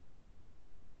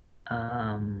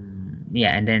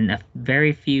 yeah, and then a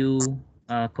very few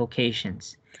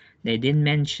Caucasians. They didn't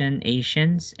mention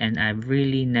Asians, and I've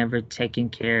really never taken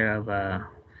care of a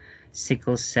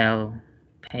sickle cell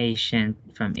patient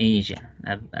from Asia.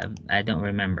 I don't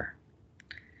remember.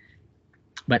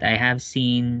 But I have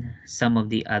seen some of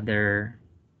the other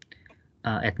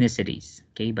ethnicities,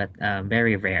 okay, but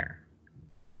very rare.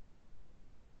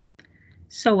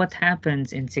 So what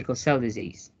happens in sickle cell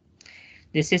disease?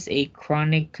 This is a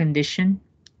chronic condition.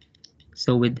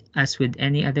 So as with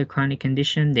any other chronic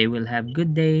condition, they will have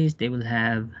good days, they will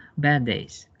have bad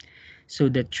days. So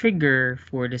the trigger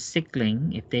for the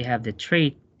sickling, if they have the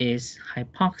trait, is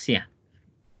hypoxia.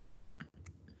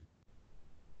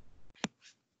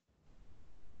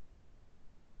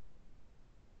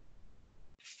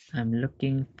 I'm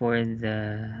looking for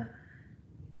the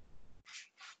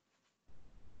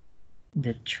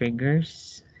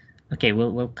triggers. Okay,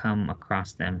 we'll come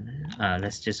across them.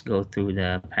 Let's just go through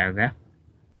the paragraph.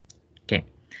 Okay.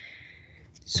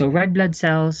 So red blood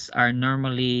cells are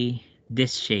normally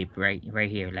this shape right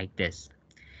here, like this.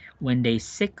 When they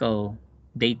sickle,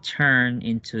 they turn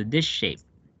into this shape.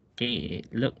 Okay,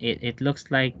 it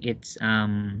looks like it's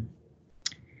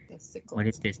what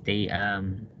is this? They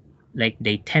like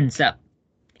they tense up.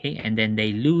 Okay, and then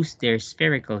they lose their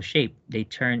spherical shape. They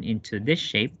turn into this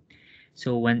shape.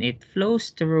 So when it flows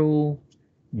through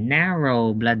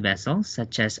narrow blood vessels,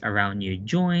 such as around your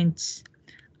joints,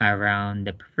 around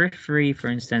the periphery, for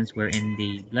instance, wherein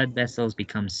the blood vessels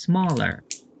become smaller,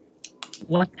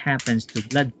 what happens to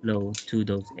blood flow to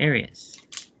those areas?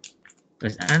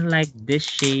 Because unlike this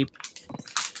shape,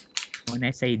 when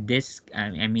I say disc,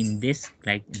 I mean disc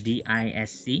like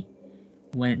DISC,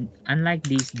 when unlike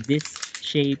these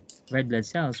disc-shaped red blood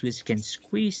cells, which can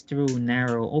squeeze through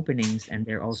narrow openings and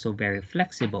they're also very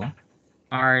flexible,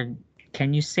 are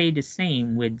can you say the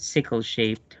same with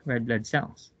sickle-shaped red blood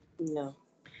cells? No.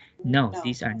 No,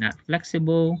 these are not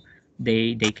flexible.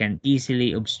 They can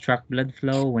easily obstruct blood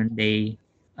flow when they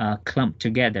clump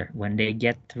together. When they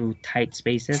get through tight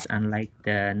spaces, unlike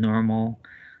the normal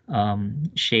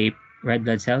shape red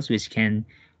blood cells,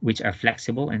 which are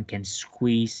flexible and can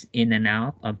squeeze in and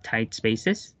out of tight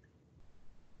spaces.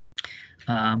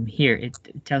 Here it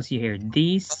tells you here,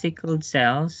 these sickled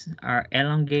cells are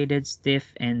elongated,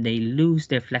 stiff, and they lose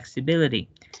their flexibility.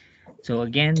 So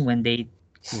again, when they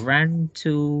run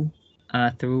through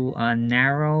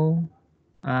narrow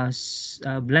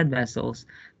blood vessels,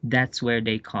 that's where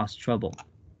they cause trouble.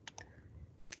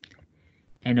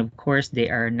 And of course, they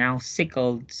are now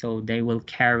sickled, so they will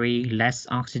carry less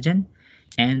oxygen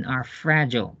and are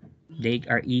fragile. They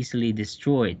are easily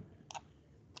destroyed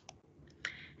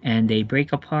and they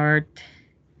break apart,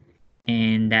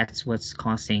 and that's what's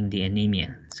causing the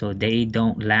anemia. So they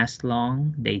don't last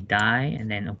long, they die, and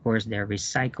then of course they're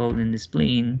recycled in the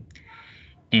spleen,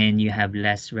 and you have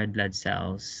less red blood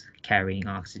cells carrying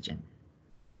oxygen.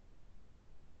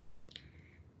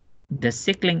 The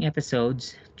sickling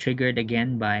episodes triggered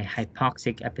again by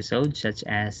hypoxic episodes, such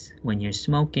as when you're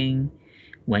smoking,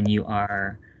 when you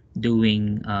are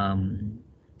doing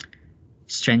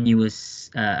strenuous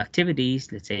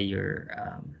activities, let's say you're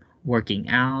working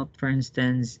out, for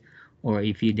instance, or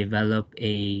if you develop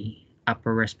a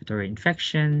upper respiratory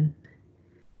infection,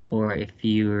 or if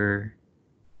you're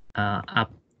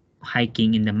up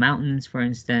hiking in the mountains, for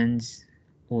instance,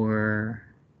 or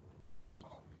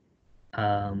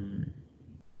I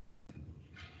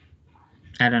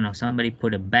don't know, somebody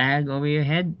put a bag over your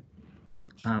head.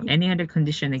 Any other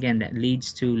condition again that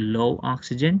leads to low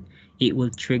oxygen, it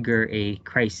will trigger a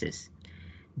crisis.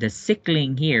 The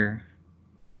sickling here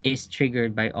is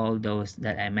triggered by all those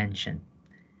that I mentioned.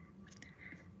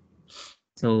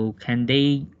 So can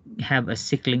they have a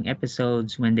sickling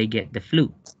episodes when they get the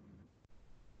flu?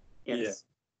 Yes.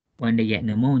 When they get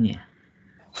pneumonia?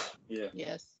 Yeah.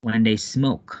 Yes. When they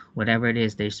smoke, whatever it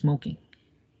is they're smoking?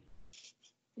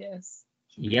 Yes.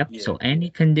 Yep. Yeah. So any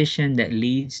condition that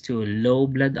leads to a low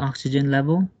blood oxygen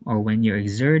level, or when you're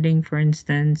exerting, for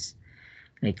instance,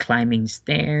 like climbing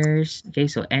stairs, okay,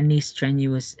 so any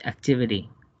strenuous activity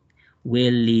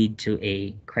will lead to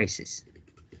a crisis.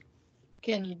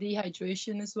 Can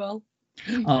dehydration as well?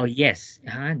 Oh yes,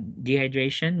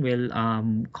 dehydration will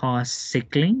cause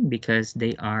sickling because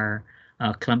they are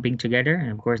clumping together,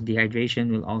 and of course dehydration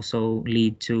will also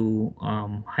lead to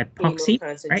Hemo hypoxia, right?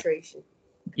 concentration.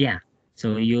 Yeah,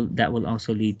 so that will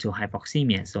also lead to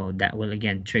hypoxemia, so that will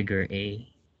again trigger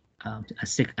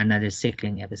another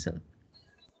sickling episode.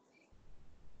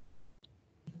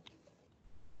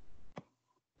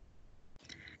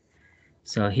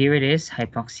 So here it is,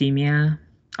 hypoxemia.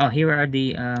 Oh, here are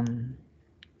the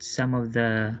some of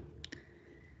the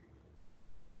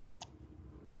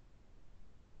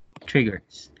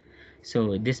triggers.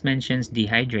 So this mentions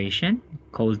dehydration,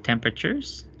 cold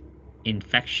temperatures,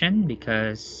 infection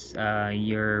because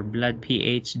your blood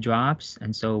pH drops,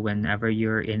 and so whenever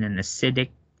you're in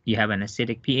you have an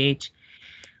acidic pH,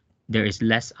 there is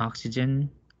less oxygen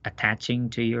attaching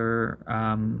to your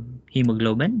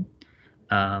hemoglobin.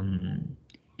 Um,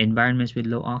 Environments with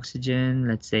low oxygen,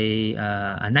 let's say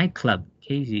a nightclub.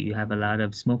 Okay, so you have a lot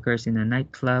of smokers in a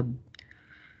nightclub.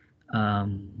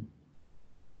 Um,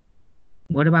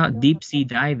 what about deep sea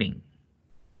diving?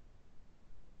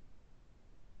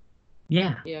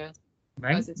 Yeah, Yes.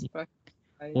 right. Because it's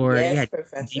pressurized. Or Yes, yeah, deep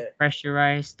Professor.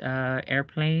 pressurized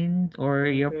airplane, or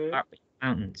your Mm-hmm.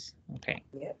 mountains. Okay.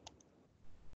 Yep.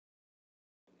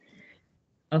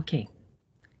 Okay.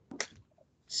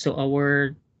 So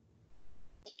our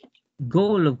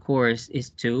goal, of course, is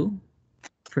to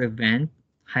prevent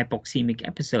hypoxemic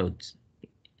episodes.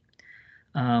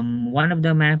 One of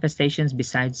the manifestations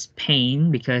besides pain,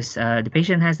 because the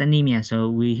patient has anemia, so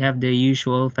we have the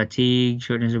usual fatigue,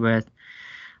 shortness of breath.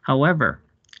 However,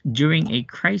 during a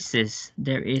crisis,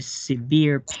 there is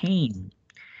severe pain.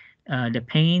 The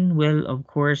pain will, of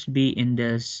course, be in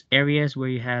the areas where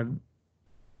you have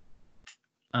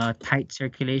tight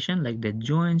circulation, like the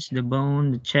joints, the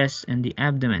bone, the chest, and the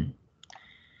abdomen.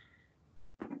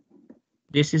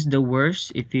 This is the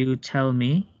worst if you tell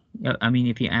me,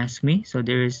 if you ask me. So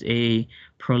there is a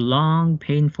prolonged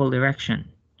painful erection.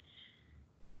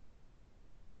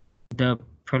 The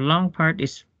prolonged part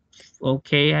is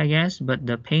okay, I guess, but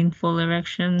the painful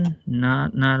erection,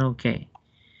 not okay.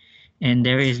 And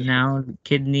there is now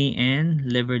kidney and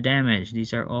liver damage.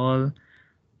 These are all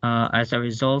as a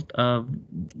result of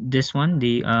this one,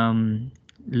 the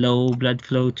low blood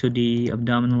flow to the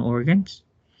abdominal organs.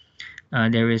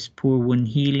 There is poor wound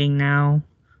healing now.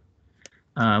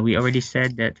 We already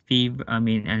said that an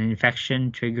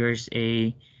infection triggers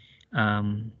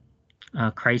um,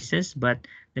 a crisis, but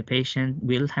the patient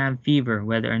will have fever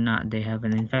whether or not they have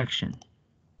an infection.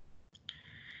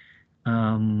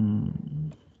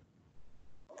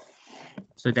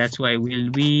 So that's why will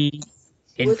we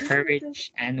What is it?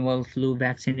 encourage annual flu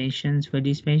vaccinations for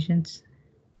these patients?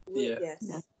 Yeah.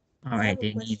 Yes. All I right, have a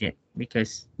they need question. it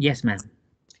because yes, ma'am.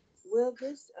 Will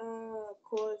this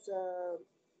cause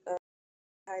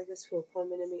high risk for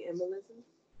pulmonary embolism?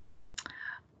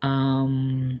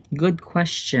 Good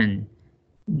question.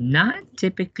 Not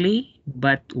typically,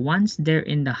 but once they're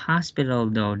in the hospital,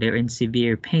 though, they're in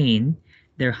severe pain,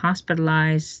 they're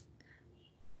hospitalized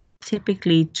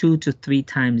typically 2 to 3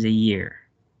 times a year.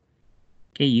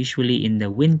 Okay, usually in the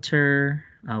winter,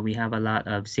 we have a lot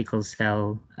of sickle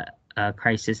cell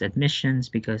crisis admissions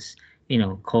because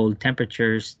cold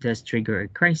temperatures does trigger a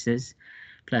crisis.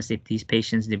 Plus, if these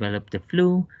patients develop the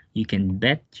flu, you can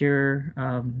bet your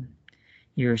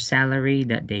salary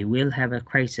that they will have a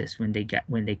crisis when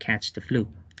they catch the flu.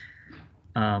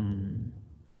 Um,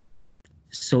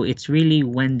 so it's really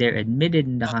when they're admitted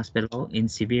in the hospital in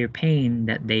severe pain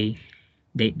that they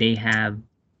have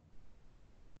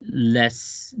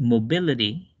less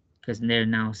mobility because they're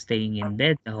now staying in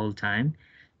bed the whole time,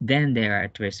 then they are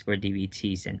at risk for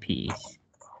DVTs and PEs.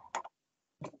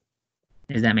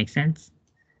 Does that make sense?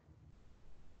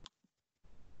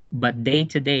 But day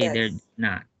to day, they're Yes.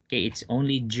 not. Okay, it's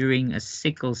only during a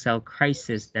sickle cell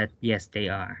crisis that yes, they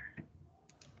are.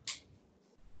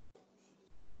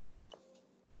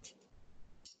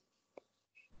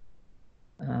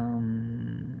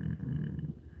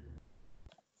 Um,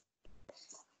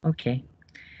 okay.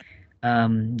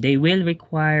 They will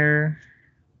require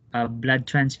blood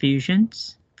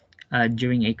transfusions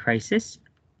during a crisis.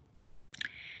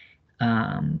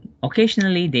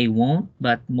 Occasionally they won't,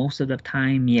 but most of the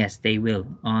time, yes, they will.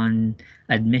 On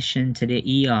admission to the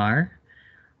ER,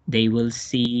 they will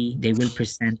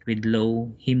present with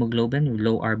low hemoglobin,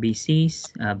 low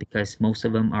RBCs, because most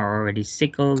of them are already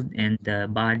sickled and the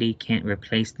body can't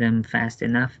replace them fast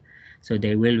enough. So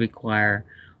they will require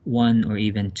 1 or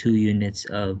even 2 units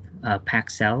of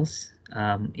packed cells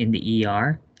in the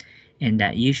ER, and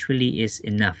that usually is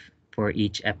enough for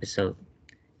each episode.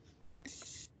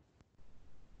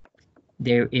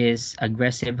 There is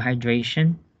aggressive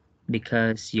hydration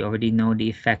because you already know the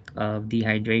effect of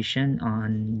dehydration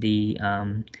on the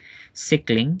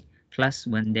sickling. Plus,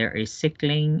 when there is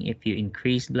sickling, if you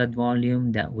increase blood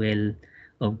volume, that will,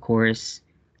 of course,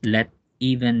 let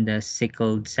even the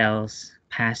sickled cells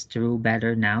pass through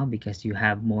better now because you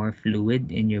have more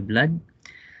fluid in your blood.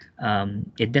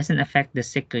 It doesn't affect the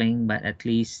sickling, but at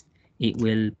least it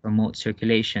will promote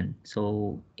circulation.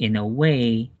 So, in a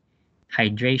way,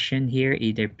 hydration here,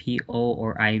 either PO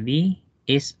or IV,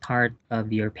 is part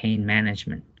of your pain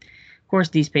management. Of course,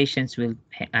 these patients will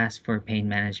ask for pain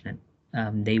management.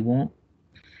 They won't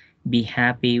be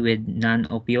happy with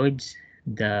non-opioids.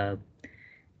 The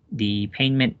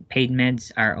pain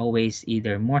meds are always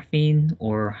either morphine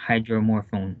or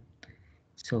hydromorphone.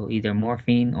 So either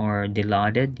morphine or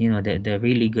Dilaudid, the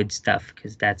really good stuff,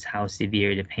 because that's how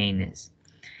severe the pain is.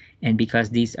 And because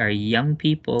these are young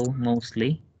people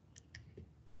mostly,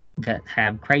 that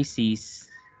have crises,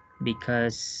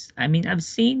 because I mean I've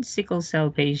seen sickle cell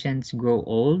patients grow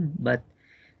old, but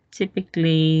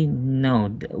typically no.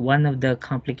 One of the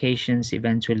complications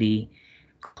eventually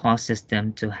causes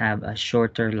them to have a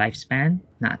shorter lifespan,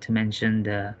 not to mention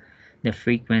the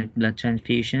frequent blood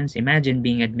transfusions. Imagine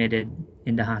being admitted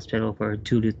in the hospital for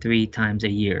 2 to 3 times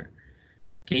a year.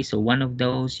 Okay, so one of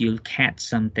those you'll catch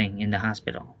something in the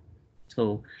hospital.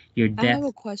 So your I have death,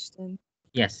 a question.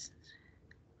 yes.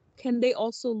 Can they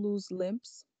also lose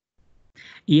limbs?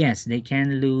 Yes, they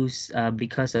can lose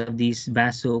because of these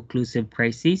vaso-occlusive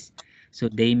crises. So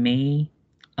they may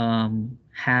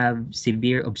have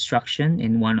severe obstruction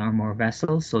in one or more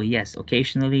vessels. So yes,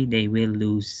 occasionally they will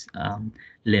lose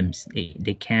limbs.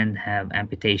 They can have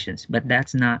amputations, but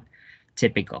that's not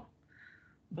typical.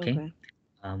 Okay. Okay.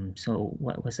 So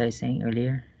what was I saying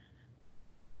earlier?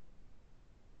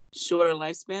 Shorter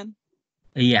lifespan.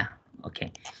 Yeah.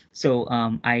 Okay. So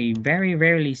I very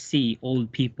rarely see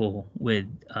old people with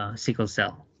sickle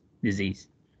cell disease.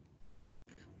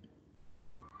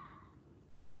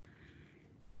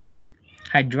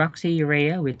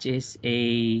 Hydroxyurea, which is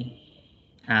a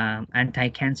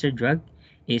anti-cancer drug,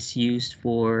 is used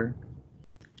for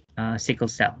sickle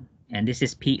cell, and this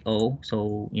is PO,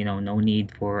 so no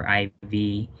need for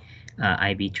IV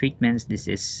treatments. This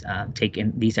is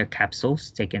taken. These are capsules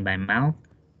taken by mouth.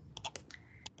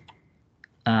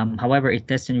 However, it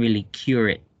doesn't really cure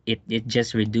it. It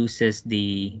just reduces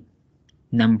the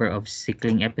number of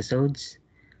sickling episodes.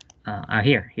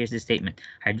 Here's the statement.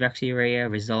 Hydroxyurea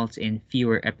results in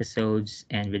fewer episodes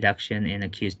and reduction in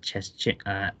acute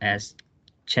as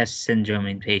chest syndrome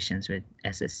in patients with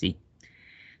SSC.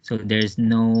 So there's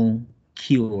no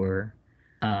cure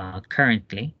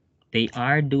currently. They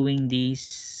are doing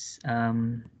these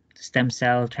stem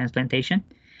cell transplantation,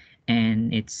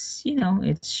 and it's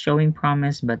it's showing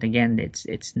promise, but again,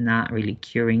 it's not really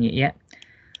curing it yet.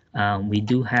 We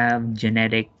do have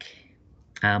genetic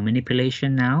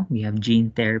manipulation now. We have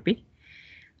gene therapy,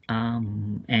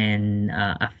 and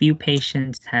a few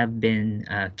patients have been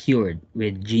cured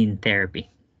with gene therapy.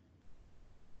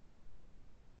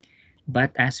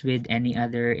 But as with any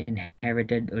other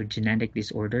inherited or genetic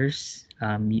disorders,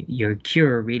 your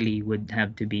cure really would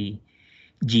have to be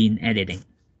gene editing.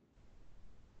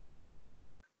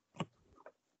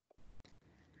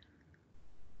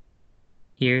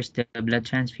 Here's the blood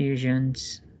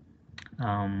transfusions.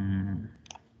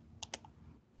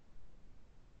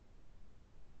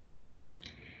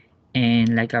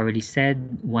 And like I already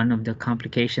said, one of the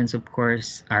complications, of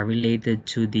course, are related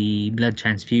to the blood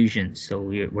transfusions. So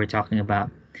we're talking about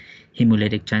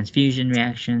hemolytic transfusion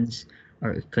reactions,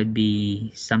 or it could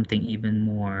be something even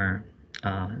more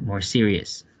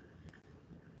serious.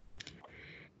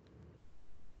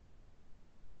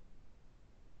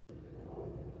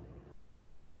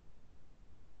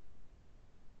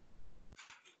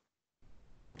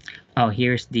 Oh,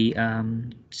 here's the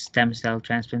stem cell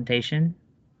transplantation.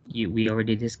 We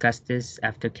already discussed this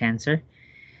after cancer.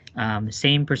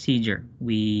 Same procedure.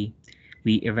 We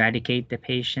eradicate the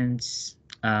patients,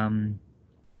 with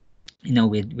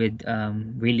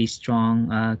really strong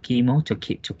chemo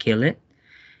to kill it.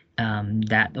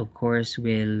 That of course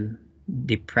will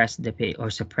depress or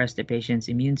suppress the patient's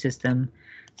immune system,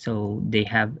 so they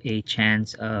have a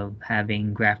chance of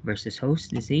having graft versus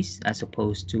host disease as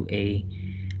opposed to a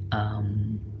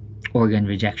organ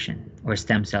rejection or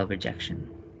stem cell rejection.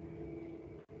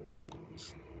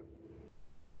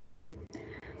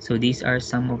 So these are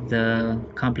some of the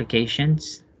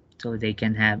complications. So they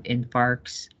can have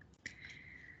infarcts,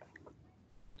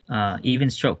 even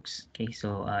strokes. Okay,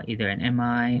 so either an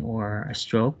MI or a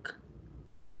stroke.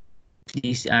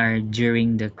 These are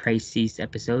during the crisis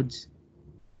episodes.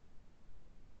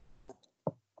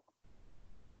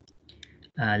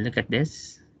 Look at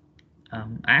this. I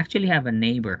actually have a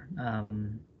neighbor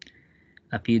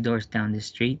a few doors down the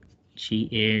street. She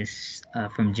is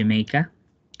from Jamaica,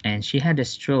 and she had a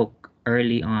stroke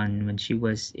early on when she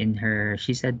was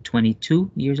she said 22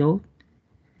 years old.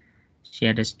 She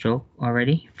had a stroke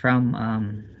already from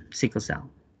sickle cell.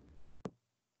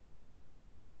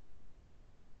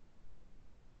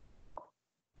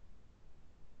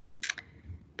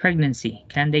 Pregnancy.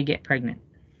 Can they get pregnant?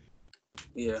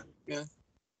 Yeah.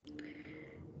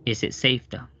 Is it safe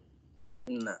though?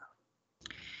 No.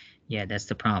 Yeah, that's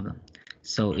the problem.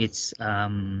 So it's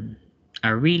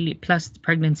a really, plus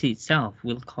pregnancy itself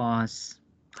will cause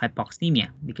hypoxemia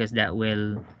because that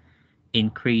will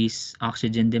increase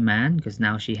oxygen demand because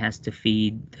now she has to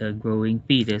feed the growing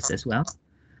fetus as well.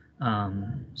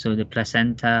 So the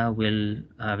placenta will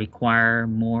require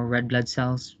more red blood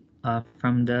cells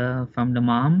from the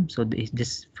mom. So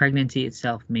this pregnancy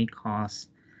itself may cause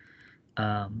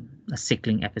a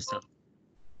sickling episode.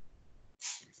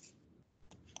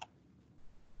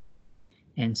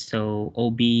 And so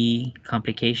OB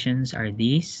complications are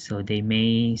these. So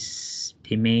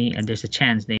and there's a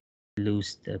chance they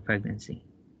lose the pregnancy.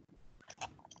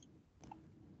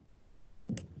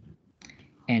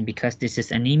 And because this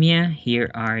is anemia, here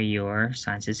are your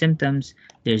signs and symptoms.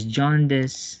 There's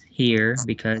jaundice here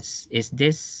because is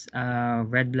this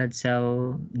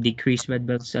decreased red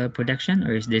blood cell production,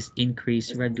 or is this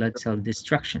increased red blood cell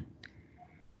destruction?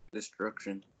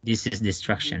 Destruction. This is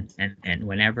destruction. And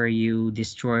whenever you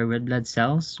destroy red blood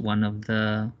cells, one of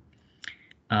the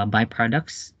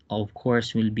byproducts, of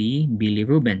course, will be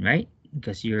bilirubin, right?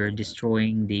 Because you're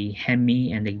destroying the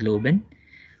hemi and the globin.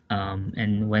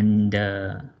 And when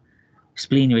the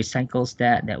spleen recycles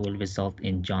that will result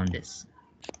in jaundice.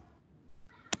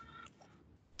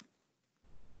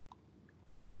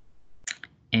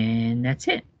 And that's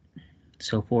it.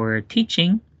 So for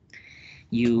teaching,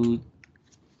 you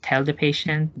tell the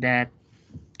patient that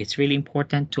it's really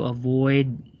important to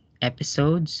avoid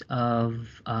episodes of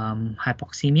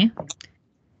hypoxemia.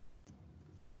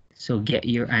 So get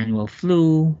your annual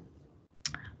flu.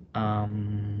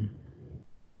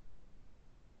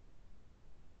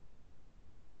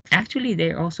 Actually,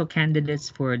 they're also candidates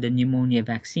for the pneumonia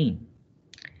vaccine,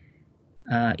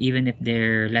 even if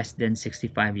they're less than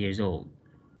 65 years old.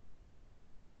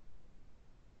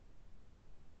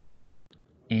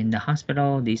 In the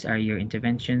hospital, these are your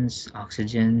interventions: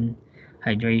 oxygen,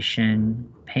 hydration,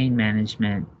 pain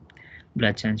management,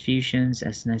 blood transfusions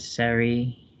as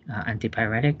necessary,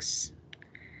 antipyretics,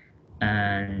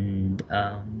 and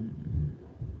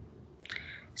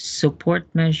support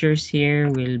measures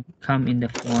here will come in the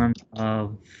form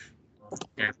of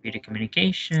therapeutic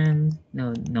communication,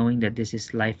 knowing that this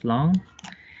is lifelong,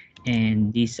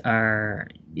 and these are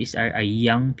a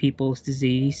young people's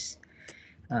disease.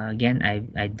 Again,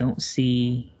 I don't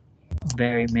see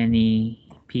very many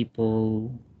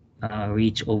people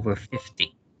reach over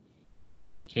 50.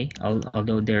 Okay,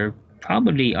 although there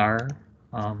probably are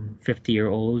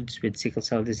 50-year-olds with sickle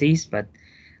cell disease, but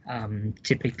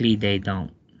typically they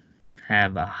don't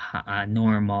have a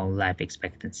normal life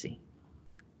expectancy.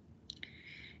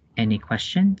 Any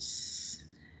questions?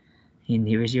 And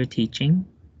here is your teaching,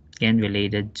 again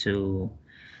related to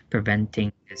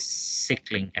preventing the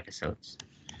sickling episodes.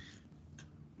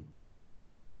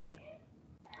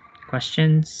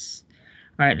 Questions?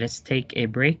 All right, let's take a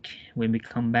break. When we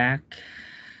come back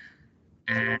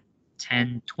at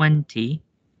 10:20,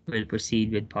 we'll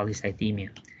proceed with polycythemia.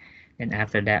 And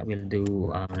after that, we'll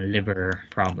do liver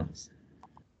problems.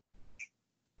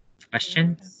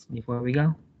 Questions before we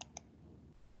go?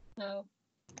 No.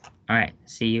 All right,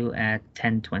 see you at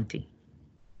 10:20.